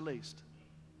how it's released.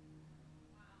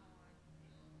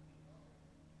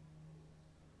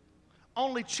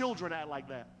 Only children act like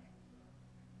that.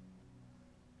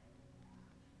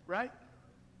 Right?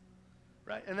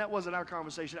 Right? And that wasn't our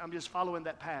conversation. I'm just following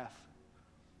that path.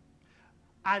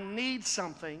 I need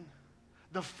something.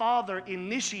 The Father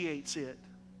initiates it.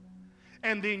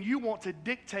 And then you want to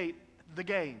dictate the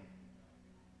game.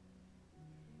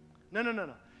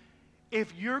 No.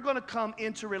 If you're going to come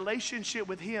into relationship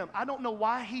with him, I don't know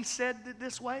why he said it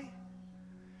this way,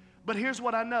 but here's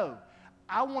what I know.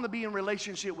 I want to be in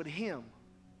relationship with him.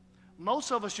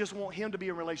 Most of us just want him to be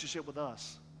in relationship with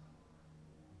us.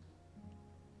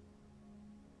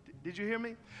 Did you hear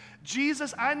me?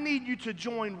 Jesus, I need you to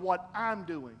join what I'm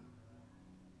doing.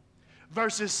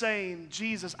 Versus saying,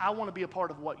 Jesus, I want to be a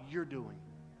part of what you're doing.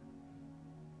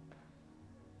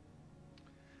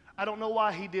 I don't know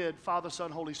why he did Father,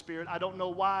 Son, Holy Spirit. I don't know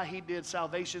why he did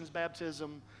salvation's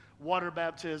baptism, water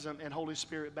baptism, and Holy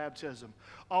Spirit baptism.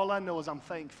 All I know is I'm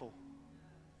thankful.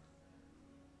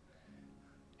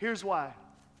 Here's why.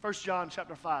 1 John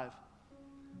chapter 5.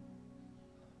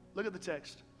 Look at the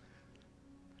text.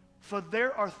 For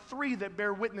there are three that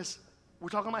bear witness. We're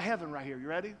talking about heaven right here. You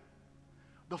ready?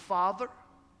 The Father,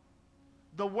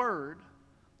 the Word,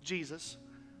 Jesus,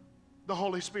 the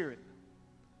Holy Spirit.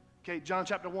 Okay, John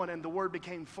chapter 1, and the Word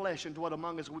became flesh and dwelt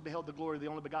among us. We beheld the glory of the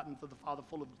only begotten of the Father,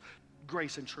 full of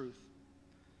grace and truth.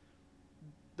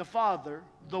 The Father,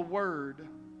 the Word,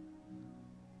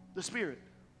 the Spirit.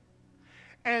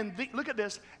 And look at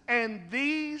this. And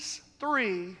these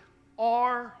three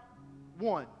are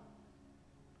one.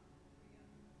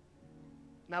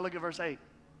 Now look at verse 8.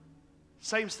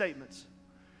 Same statements.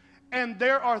 And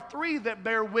there are three that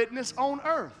bear witness on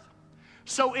earth.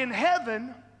 So in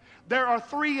heaven, there are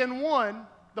three in one,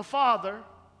 the Father,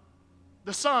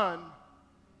 the Son,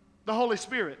 the Holy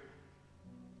Spirit.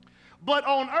 But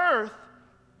on earth,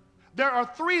 there are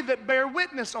three that bear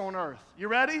witness on earth. You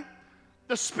ready?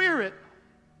 The Spirit,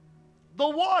 the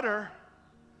water,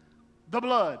 the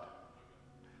blood.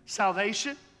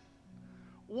 Salvation,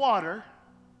 water,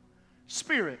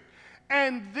 Spirit.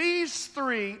 And these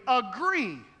three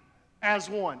agree as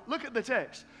one. Look at the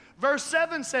text. Verse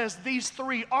 7 says these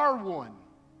three are one.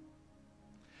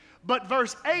 But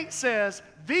verse 8 says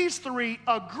these three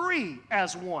agree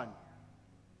as one.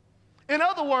 In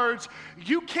other words,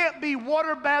 you can't be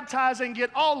water baptized and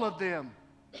get all of them.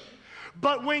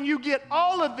 But when you get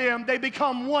all of them, they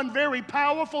become one very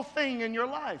powerful thing in your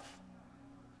life.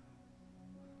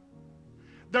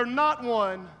 They're not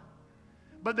one,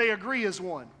 but they agree as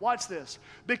one. Watch this.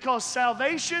 Because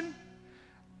salvation,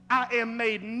 I am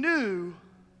made new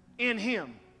in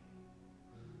him.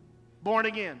 Born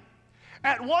again.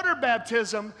 At water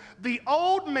baptism, the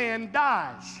old man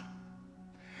dies.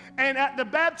 And at the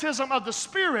baptism of the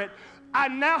Spirit, I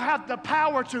now have the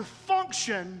power to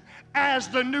function as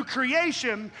the new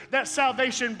creation that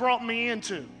salvation brought me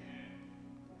into.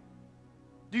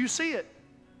 Do you see it?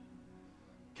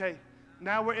 Okay,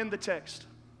 now we're in the text.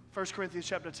 1 Corinthians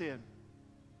chapter 10.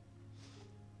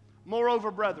 Moreover,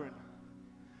 brethren,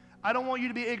 I don't want you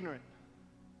to be ignorant.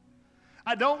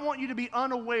 I don't want you to be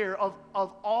unaware of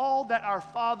all that our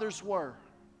fathers were.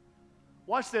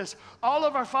 Watch this. All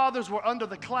of our fathers were under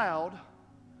the cloud,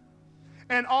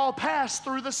 and all passed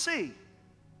through the sea.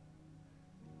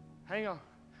 Hang on.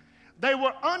 They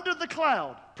were under the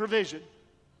cloud, provision,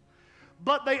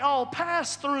 but they all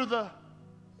passed through the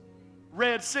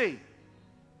Red Sea.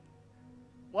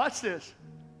 Watch this.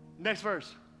 Next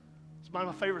verse. It's one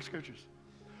of my favorite scriptures.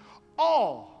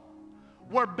 All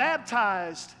were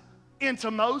baptized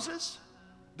into Moses,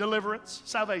 deliverance,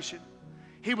 salvation.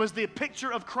 He was the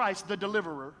picture of Christ, the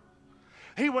deliverer.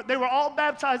 They were all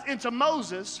baptized into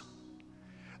Moses.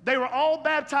 They were all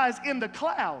baptized in the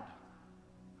cloud.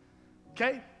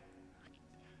 Okay?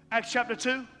 Acts chapter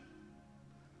 2.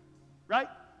 Right?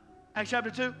 Acts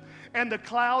chapter 2. And the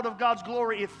cloud of God's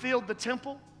glory, it filled the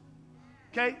temple.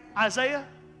 Okay? Isaiah,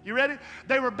 you ready?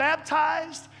 They were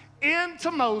baptized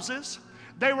into Moses.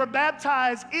 They were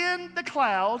baptized in the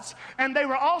clouds. And they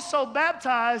were also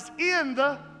baptized in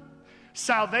the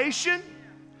salvation,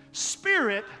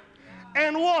 spirit,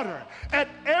 and water. At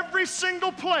every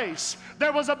single place,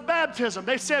 there was a baptism.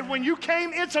 They said, when you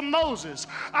came into Moses,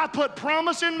 I put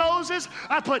promise in Moses,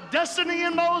 I put destiny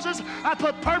in Moses, I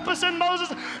put purpose in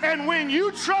Moses, and when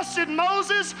you trusted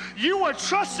Moses, you were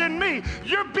trusting me.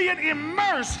 You're being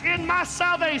immersed in my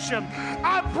salvation.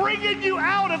 I'm bringing you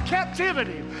out of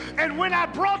captivity. And when I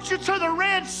brought you to the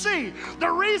Red Sea, the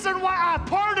reason why I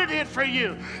parted it for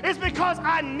you is because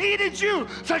I needed you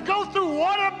to go through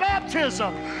water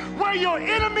baptism, where your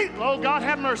enemy, oh God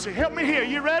have mercy, help me here,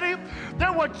 you ready?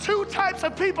 There were two types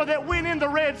of people that went in the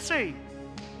Red Sea.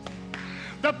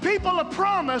 The people of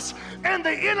promise and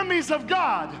the enemies of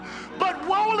God. But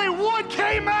only one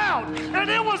came out, and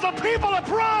it was the people of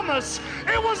promise.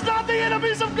 It was not the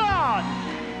enemies of God.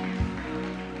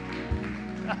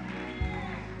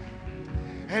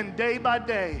 And day by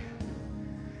day,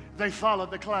 they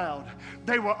followed the cloud.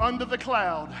 They were under the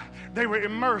cloud. They were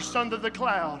immersed under the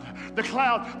cloud. The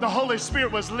cloud, the Holy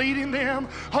Spirit was leading them.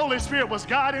 Holy Spirit was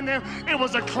guiding them. It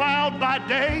was a cloud by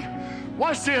day.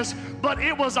 Watch this. But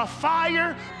it was a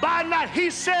fire by night. He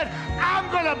said,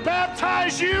 I'm going to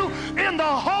baptize you in the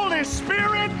Holy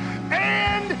Spirit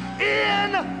and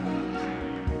in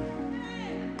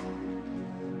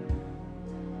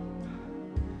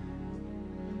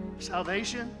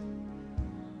salvation,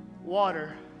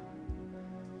 water,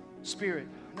 spirit.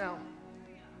 Now,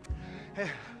 hey,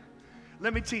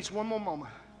 let me teach one more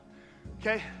moment.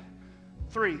 Okay?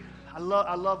 3. I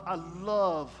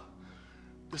love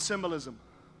the symbolism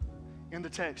in the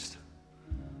text.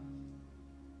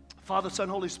 Father, Son,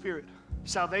 Holy Spirit.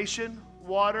 Salvation,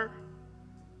 water,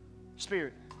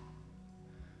 spirit.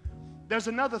 There's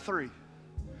another 3.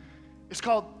 It's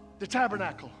called the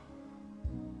tabernacle.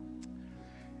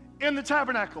 In the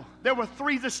tabernacle, there were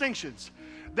 3 distinctions.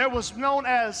 There was known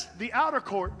as the outer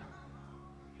court,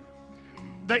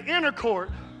 the inner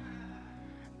court,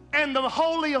 and the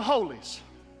Holy of Holies.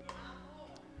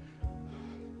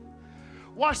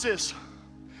 Watch this.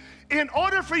 In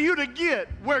order for you to get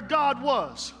where God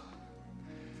was,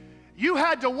 you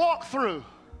had to walk through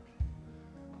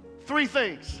 3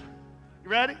 things.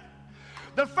 You ready?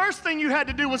 The first thing you had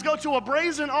to do was go to a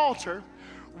brazen altar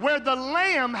where the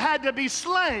lamb had to be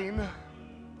slain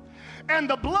and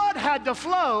the blood had to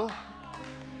flow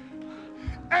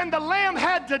and the lamb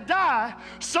had to die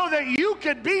so that you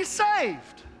could be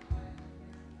saved.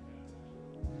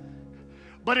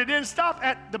 But it didn't stop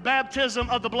at the baptism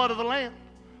of the blood of the lamb.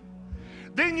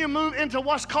 Then you move into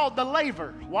what's called the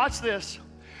laver. Watch this.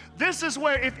 This is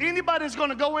where if anybody's going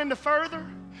to go into further,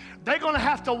 they're going to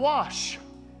have to wash.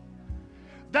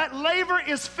 That laver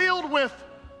is filled with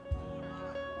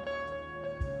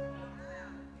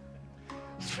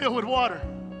water.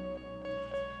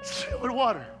 It's filled with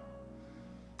water.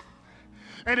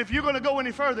 And if you're going to go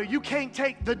any further, you can't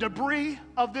take the debris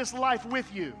of this life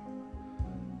with you.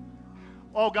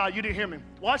 Oh, God, you didn't hear me.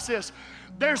 Watch this.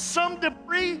 There's some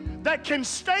debris that can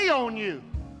stay on you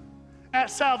at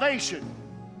salvation.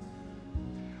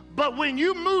 But when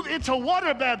you move into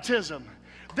water baptism,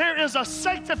 there is a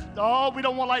oh, we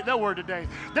don't want to like that word today.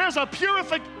 There's a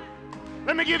purification.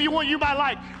 Let me give you one you might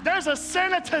like. There's a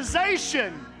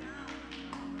sanitization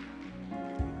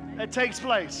that takes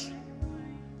place.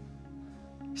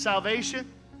 Salvation,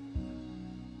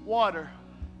 water.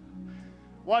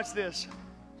 Watch this.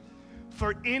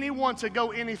 for anyone to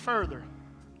go any further,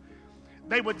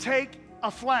 they would take a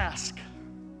flask,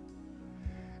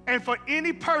 and for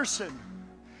any person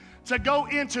to go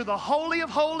into the Holy of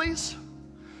Holies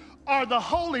or the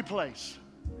holy place,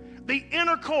 the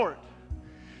inner court,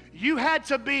 you had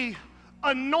to be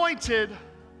anointed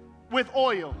with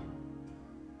oil.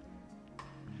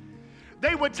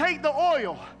 They would take the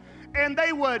oil and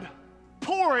they would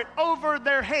pour it over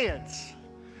their heads.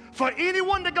 For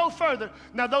anyone to go further,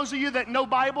 now those of you that know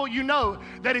Bible, you know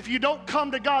that if you don't come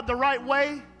to God the right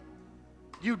way,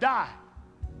 you die.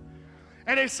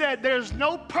 And it said there's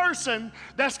no person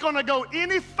that's going to go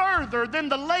any further than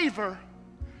the laver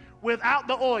without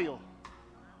the oil.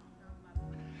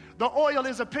 The oil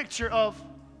is a picture of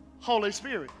Holy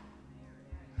Spirit.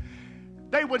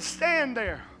 They would stand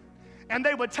there and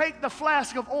they would take the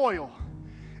flask of oil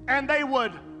and they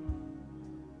would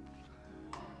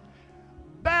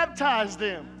baptize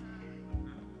them.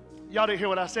 Y'all didn't hear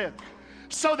what I said.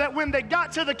 So that when they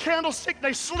got to the candlestick,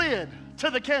 they slid to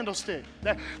the candlestick.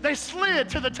 They slid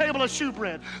to the table of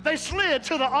shewbread. They slid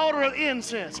to the altar of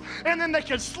incense. And then they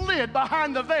could slid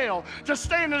behind the veil to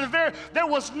stand in the very. There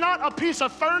was not a piece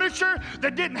of furniture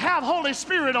that didn't have Holy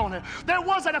Spirit on it. There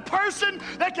wasn't a person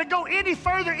that could go any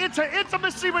further into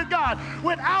intimacy with God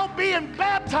without being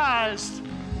baptized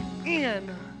in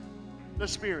the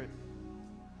Spirit.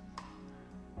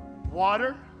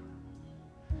 Water,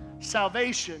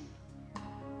 salvation,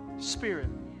 Spirit.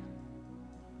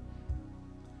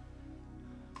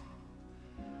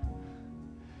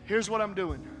 Here's what I'm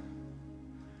doing.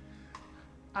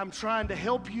 I'm trying to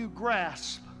help you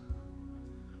grasp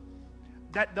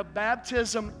that the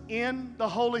baptism in the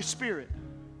Holy Spirit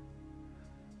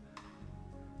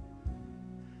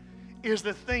is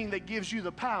the thing that gives you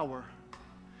the power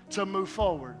to move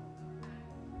forward.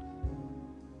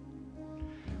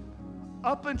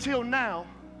 Up until now,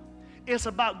 it's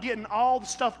about getting all the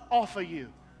stuff off of you.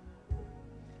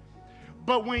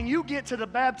 But when you get to the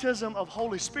baptism of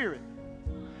Holy Spirit,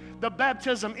 the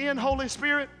baptism in Holy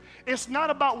Spirit, it's not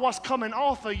about what's coming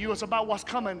off of you, it's about what's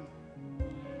coming.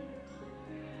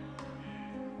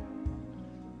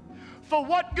 For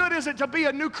what good is it to be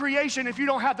a new creation if you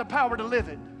don't have the power to live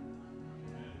it?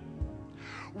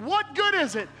 What good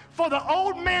is it for the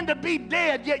old man to be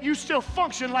dead, yet you still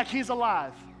function like he's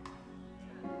alive?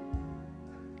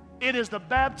 It is the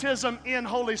baptism in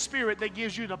Holy Spirit that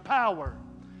gives you the power.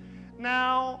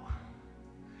 Now,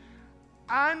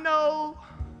 I know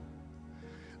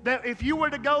that if you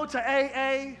were to go to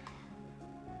AA,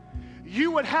 you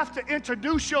would have to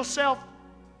introduce yourself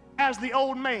as the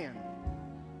old man.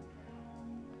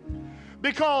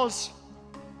 Because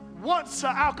once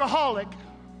an alcoholic,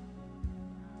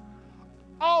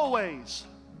 always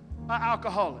an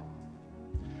alcoholic.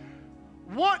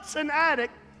 Once an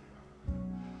addict,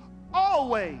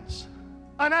 always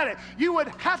an addict. You would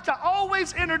have to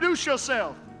always introduce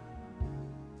yourself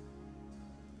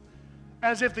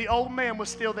as if the old man was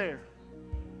still there.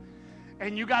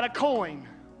 And you got a coin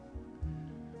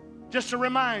just to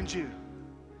remind you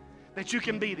that you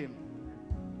can beat him.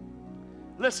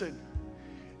 Listen,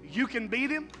 you can beat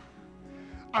him,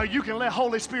 or you can let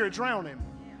Holy Spirit drown him.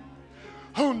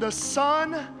 Whom the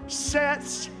Son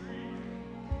sets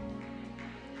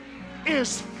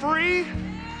is free.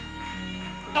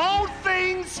 All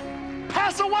things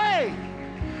pass away,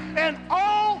 and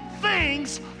all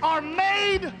things are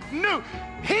made new.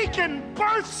 He can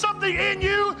birth something in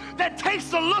you that takes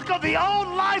the look of the old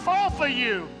life off of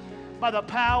you by the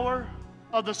power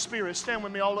of the Spirit. Stand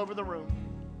with me all over the room.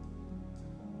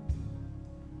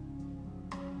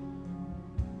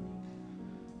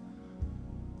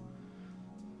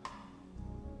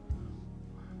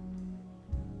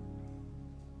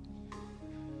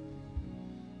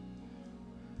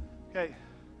 Okay.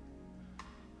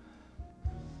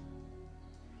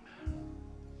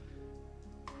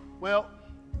 Well,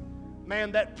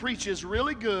 man, that preaches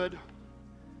really good.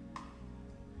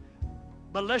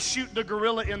 But let's shoot the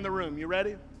gorilla in the room. You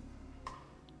ready?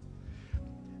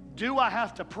 Do I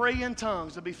have to pray in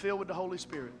tongues to be filled with the Holy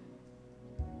Spirit?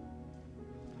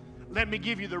 Let me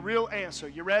give you the real answer.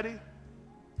 You ready?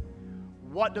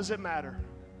 What does it matter?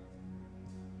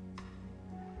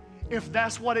 If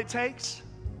that's what it takes,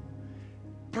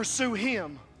 pursue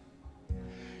Him.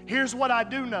 Here's what I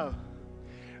do know,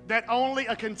 that only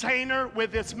a container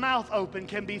with its mouth open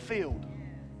can be filled.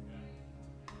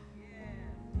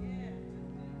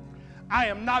 I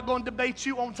am not going to debate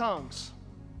you on tongues.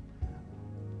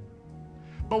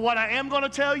 But what I am going to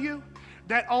tell you,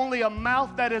 that only a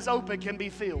mouth that is open can be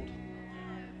filled.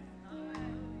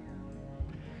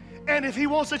 And if He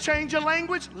wants to change your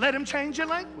language, let Him change your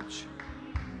language.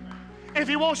 If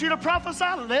he wants you to prophesy,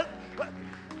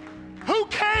 who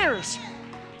cares?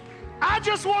 I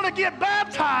just want to get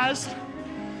baptized,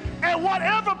 and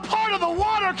whatever part of the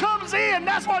water comes in,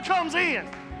 that's what comes in.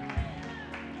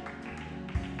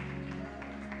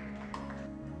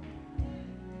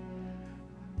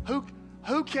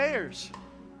 Who cares?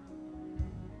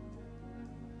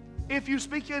 If you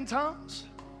speak in tongues,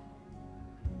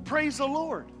 praise the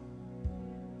Lord.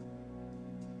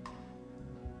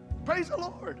 Praise the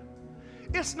Lord.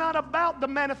 It's not about the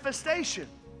manifestation.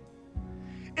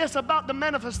 It's about the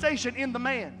manifestation in the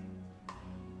man.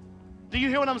 Do you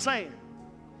hear what I'm saying?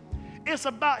 It's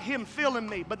about him filling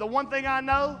me. But the one thing I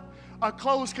know, a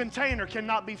closed container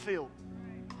cannot be filled.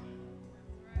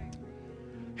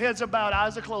 Heads are bowed,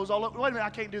 eyes are closed. All over. Wait a minute, I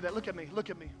can't do that. Look at me. Look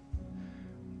at me.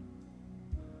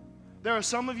 There are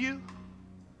some of you,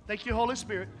 thank you, Holy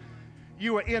Spirit,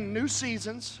 you are in new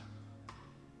seasons,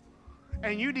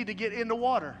 and you need to get in the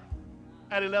water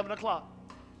at 11 o'clock.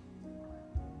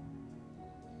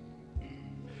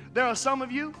 There are some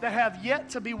of you that have yet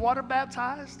to be water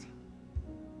baptized.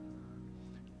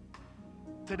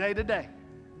 Today.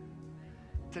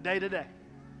 Today's the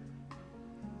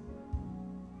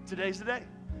day.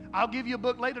 I'll give you a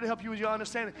book later to help you with your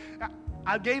understanding.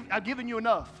 I've given you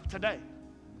enough today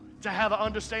to have an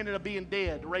understanding of being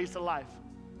dead, raised to life.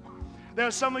 There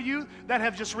are some of you that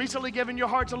have just recently given your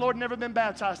heart to the Lord and never been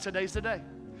baptized. Today's the day.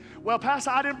 Well, Pastor,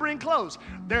 I didn't bring clothes.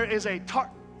 There is a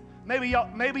maybe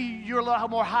you're a little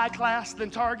more high class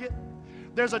than Target.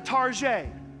 There's a Target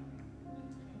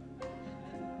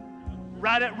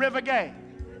right at River Gate.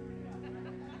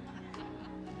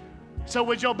 So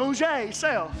with your bougie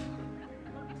self,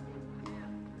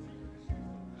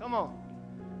 come on.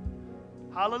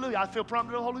 Hallelujah. I feel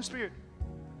prompted of the Holy Spirit.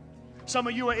 Some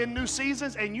of you are in new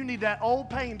seasons and you need that old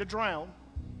pain to drown.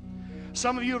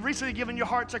 Some of you have recently given your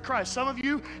heart to Christ. Some of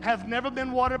you have never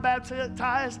been water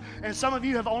baptized, and some of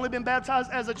you have only been baptized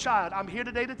as a child. I'm here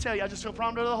today to tell you, I just feel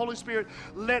prompted of the Holy Spirit.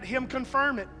 Let him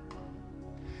confirm it.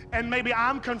 And maybe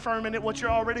I'm confirming it, what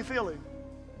you're already feeling.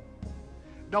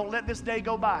 Don't let this day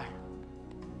go by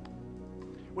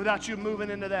without you moving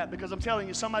into that, because I'm telling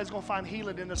you, somebody's going to find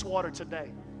healing in this water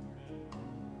today.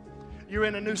 You're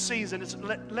in a new season.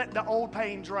 Let the old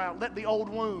pain drown. Let the old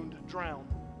wound drown.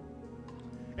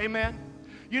 Amen.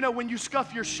 You know, when you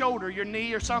scuff your shoulder, your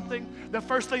knee or something, the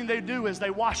first thing they do is they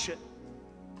wash it.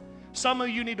 Some of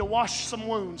you need to wash some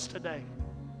wounds today.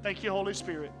 Thank you, Holy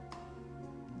Spirit.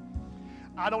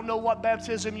 I don't know what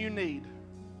baptism you need,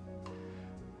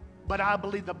 but I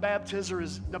believe the baptizer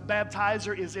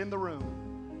is in the room.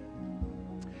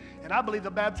 And I believe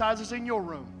the baptizer is in your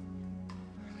room.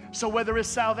 So whether it's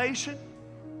salvation,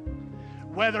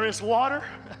 whether it's water,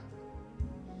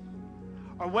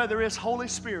 or whether it's Holy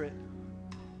Spirit,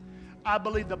 I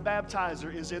believe the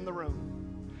baptizer is in the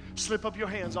room. Slip up your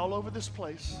hands all over this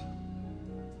place.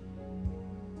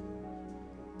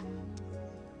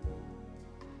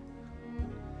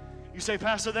 You say,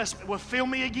 Pastor, well, fill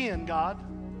me again, God.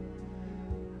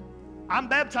 I'm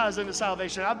baptized into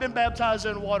salvation. I've been baptized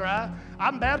in water.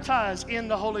 I'm baptized in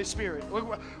the Holy Spirit.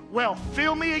 Well,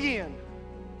 fill me again.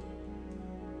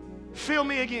 Fill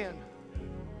me again.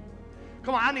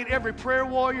 Come on, I need every prayer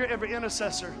warrior, every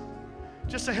intercessor,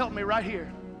 just to help me right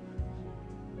here.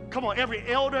 Come on, every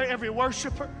elder, every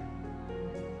worshiper.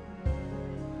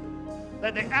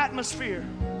 That the atmosphere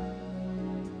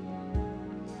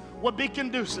would be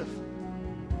conducive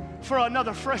for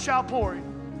another fresh outpouring.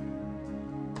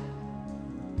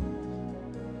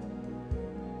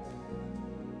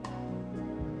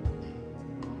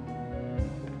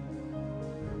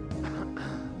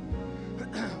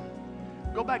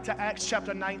 Go back to Acts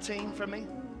chapter 19 for me.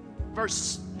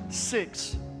 Verse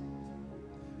 6.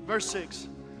 Verse 6.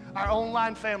 Our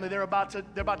online family, they're about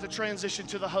to transition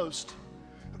to the host.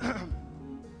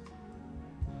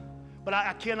 But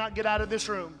I cannot get out of this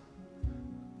room.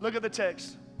 Look at the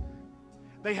text.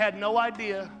 They had no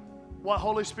idea what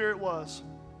Holy Spirit was.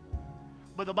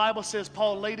 But the Bible says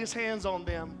Paul laid his hands on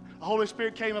them. The Holy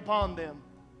Spirit came upon them.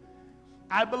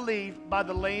 I believe by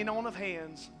the laying on of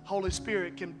hands, Holy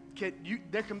Spirit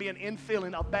there can be an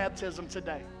infilling of baptism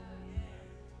today.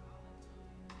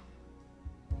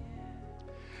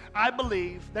 I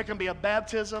believe there can be a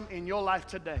baptism in your life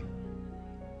today.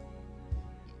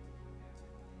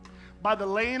 By the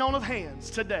laying on of hands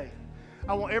today,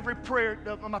 I want every prayer,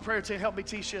 my prayer team, help me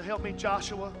Tisha, help me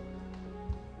Joshua.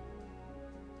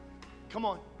 Come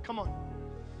on, come on.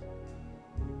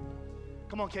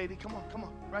 Come on, Katie, come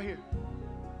on, right here.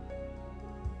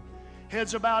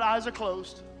 Heads are bowed, eyes are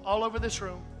closed, all over this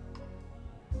room.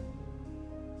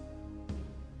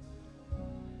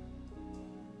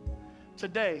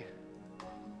 Today,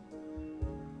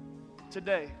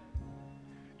 today,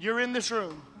 you're in this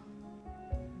room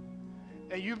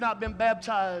and you've not been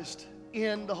baptized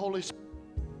in the Holy Spirit.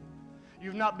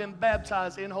 You've not been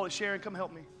baptized in Holy Sharon, come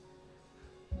help me.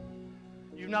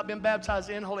 You've not been baptized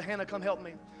in Holy Hannah, come help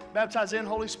me. Baptized in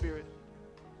Holy Spirit.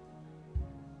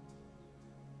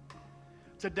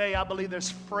 Today, I believe there's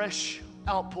fresh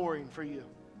outpouring for you.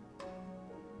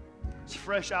 It's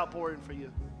fresh outpouring for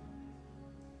you.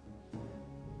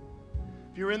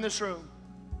 If you're in this room,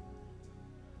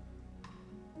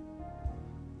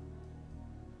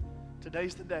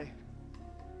 today's the day.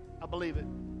 I believe it.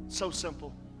 So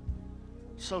simple.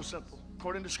 So simple.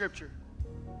 According to Scripture,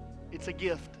 it's a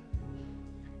gift.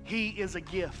 He is a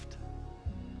gift.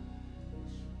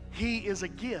 He is a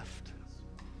gift.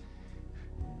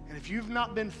 And if you've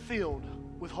not been filled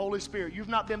with Holy Spirit, you've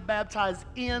not been baptized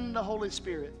in the Holy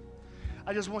Spirit,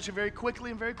 I just want you very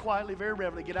quickly and very quietly, very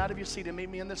reverently, get out of your seat and meet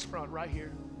me in this front right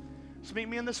here. Just meet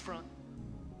me in this front.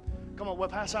 Come on,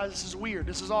 what Pastor, this is weird.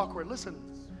 This is awkward. Listen,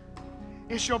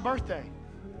 it's your birthday.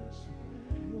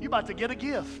 You're about to get a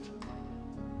gift.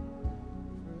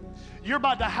 You're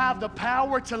about to have the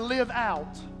power to live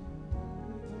out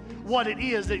what it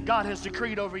is that God has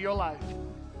decreed over your life.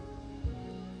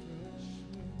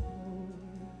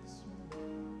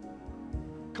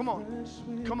 Come on.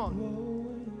 Come on.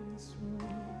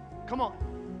 Come on.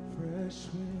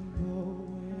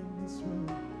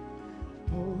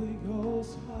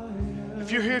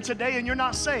 If you're here today and you're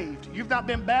not saved, you've not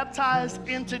been baptized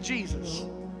into Jesus,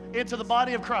 into the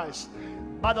body of Christ,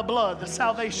 by the blood, the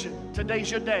salvation,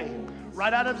 today's your day.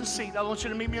 Right out of the seat, I want you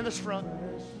to meet me in this front.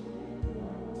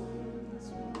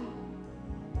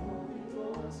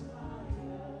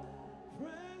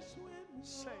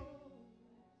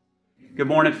 Good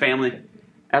morning, family.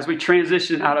 As we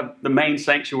transition out of the main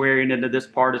sanctuary and into this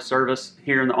part of service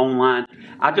here in the online,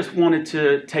 I just wanted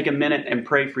to take a minute and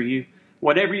pray for you.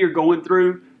 Whatever you're going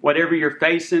through, whatever you're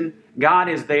facing, God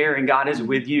is there and God is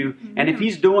with you. And if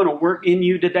He's doing a work in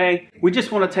you today, we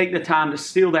just want to take the time to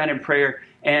seal that in prayer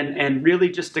and really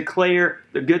just declare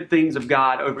the good things of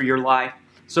God over your life.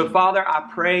 So, Father, I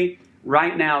pray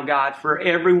right now, God, for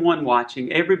everyone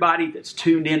watching, everybody that's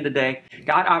tuned in today.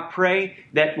 God, I pray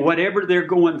that whatever they're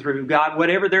going through, God,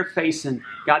 whatever they're facing,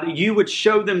 God, that you would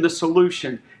show them the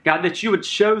solution. God, that you would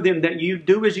show them that you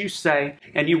do as you say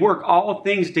and you work all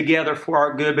things together for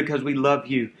our good because we love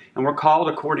you and we're called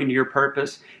according to your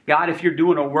purpose. God, if you're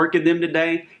doing a work in them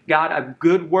today, God, a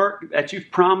good work that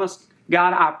you've promised,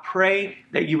 God, I pray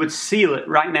that you would seal it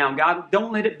right now. God,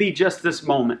 don't let it be just this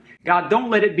moment. God, don't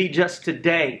let it be just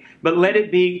today, but let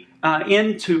it be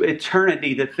into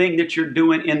eternity, the thing that you're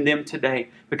doing in them today,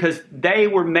 because they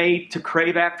were made to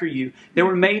crave after you. They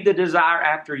were made to desire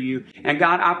after you. And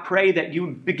God, I pray that you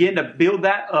begin to build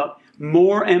that up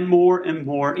more and more and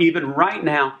more, even right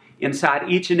now, inside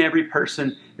each and every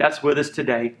person that's with us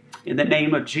today. In the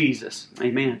name of Jesus,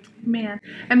 amen. Amen.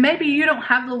 And maybe you don't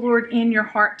have the Lord in your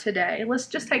heart today. Let's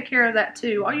just take care of that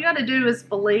too. All you got to do is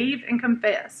believe and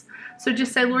confess. So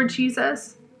just say, Lord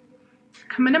Jesus,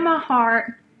 come into my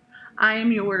heart. I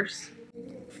am yours.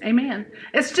 Amen.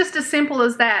 It's just as simple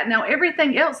as that. Now,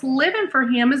 everything else, living for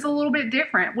Him is a little bit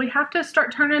different. We have to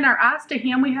start turning our eyes to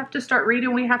Him. We have to start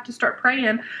reading. We have to start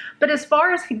praying. But as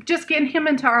far as just getting Him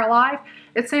into our life,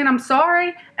 it's saying, I'm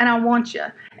sorry and I want you.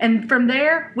 And from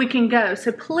there, we can go.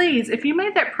 So please, if you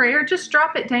made that prayer, just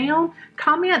drop it down.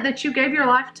 Comment that you gave your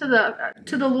life to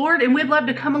the Lord, and we'd love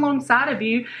to come alongside of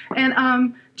you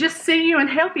and just see you and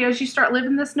help you as you start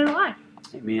living this new life.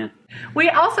 Amen. We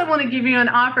also want to give you an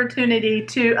opportunity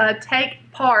to take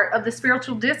part of the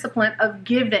spiritual discipline of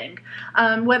giving,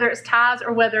 whether it's tithes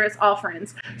or whether it's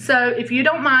offerings. So if you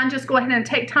don't mind, just go ahead and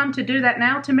take time to do that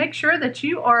now to make sure that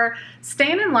you are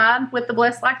staying in line with the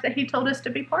blessed life that He told us to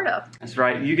be part of. That's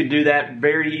right. You can do that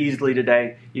very easily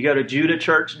today. You go to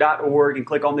judahchurch.org and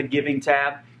click on the Giving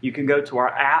tab. You can go to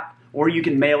our app, or you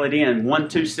can mail it in,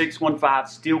 12615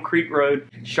 Steel Creek Road,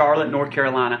 Charlotte, North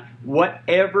Carolina.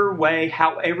 Whatever way,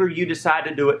 however you decide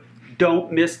to do it,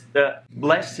 don't miss the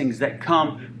blessings that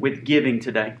come with giving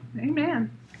today.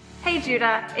 Amen. Hey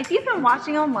Judah, if you've been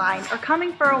watching online or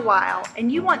coming for a while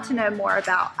and you want to know more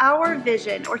about our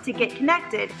vision or to get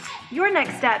connected, your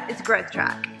next step is Growth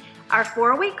Track. Our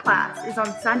 4-week class is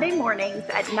on Sunday mornings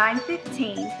at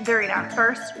 9:15 during our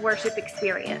first worship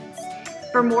experience.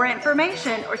 For more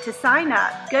information or to sign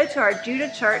up, go to our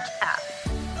Judah Church app.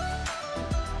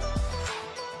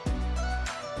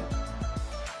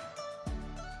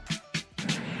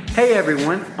 Hey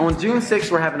everyone, on June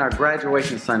 6th we're having our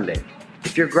graduation Sunday.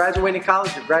 If you're graduating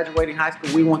college or graduating high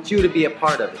school, we want you to be a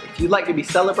part of it. If you'd like to be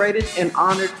celebrated and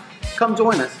honored, come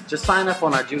join us. Just sign up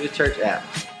on our Judah Church app.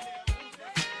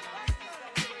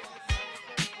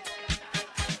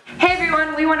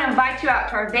 everyone, we want to invite you out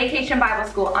to our Vacation Bible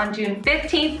School on June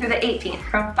 15th through the 18th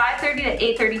from 5:30 to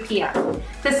 8:30 p.m.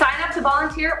 To sign up to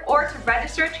volunteer or to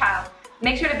register a child,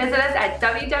 make sure to visit us at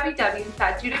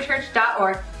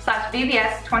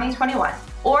www.judahchurch.org/VBS2021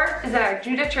 or visit our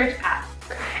Judah Church app.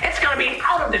 It's going to be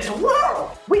out of this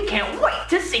world. We can't wait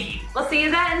to see you. We'll see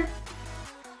you then.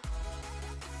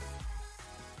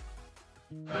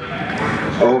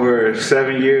 Over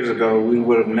 7 years ago, we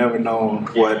would have never known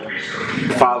what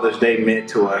Father's Day meant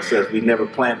to us, as we never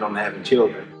planned on having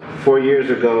children. 4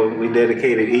 years ago, we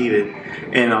dedicated Eden,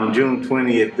 and on June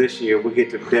 20th this year, we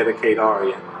get to dedicate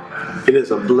Aria. It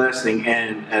is a blessing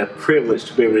and a privilege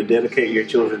to be able to dedicate your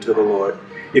children to the Lord.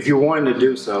 If you're wanting to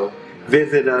do so,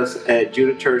 visit us at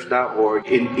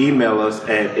judahchurch.org and email us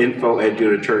at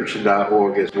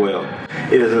info@judahchurch.org as well.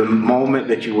 It is a moment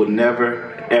that you will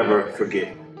never, ever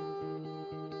forget.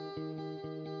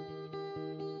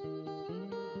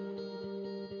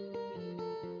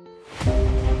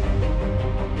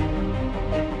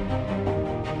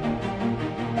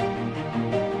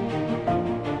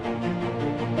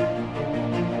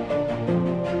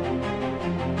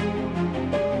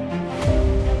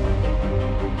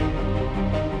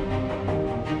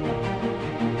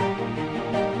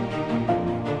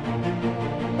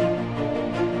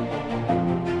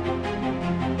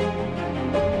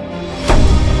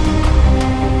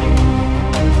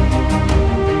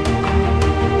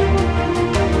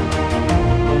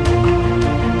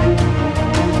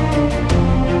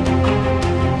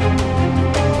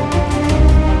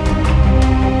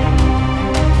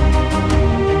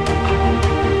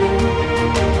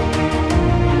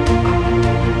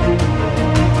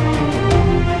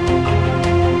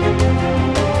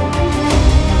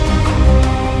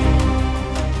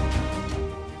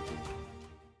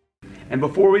 And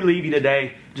before we leave you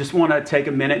today, just want to take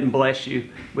a minute and bless you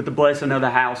with the blessing of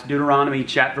the house. Deuteronomy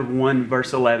chapter 1,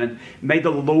 verse 11. May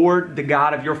the Lord, the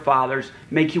God of your fathers,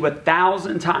 make you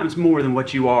 1,000 times more than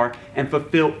what you are and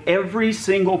fulfill every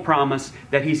single promise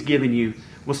that He's given you.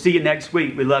 We'll see you next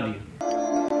week. We love you.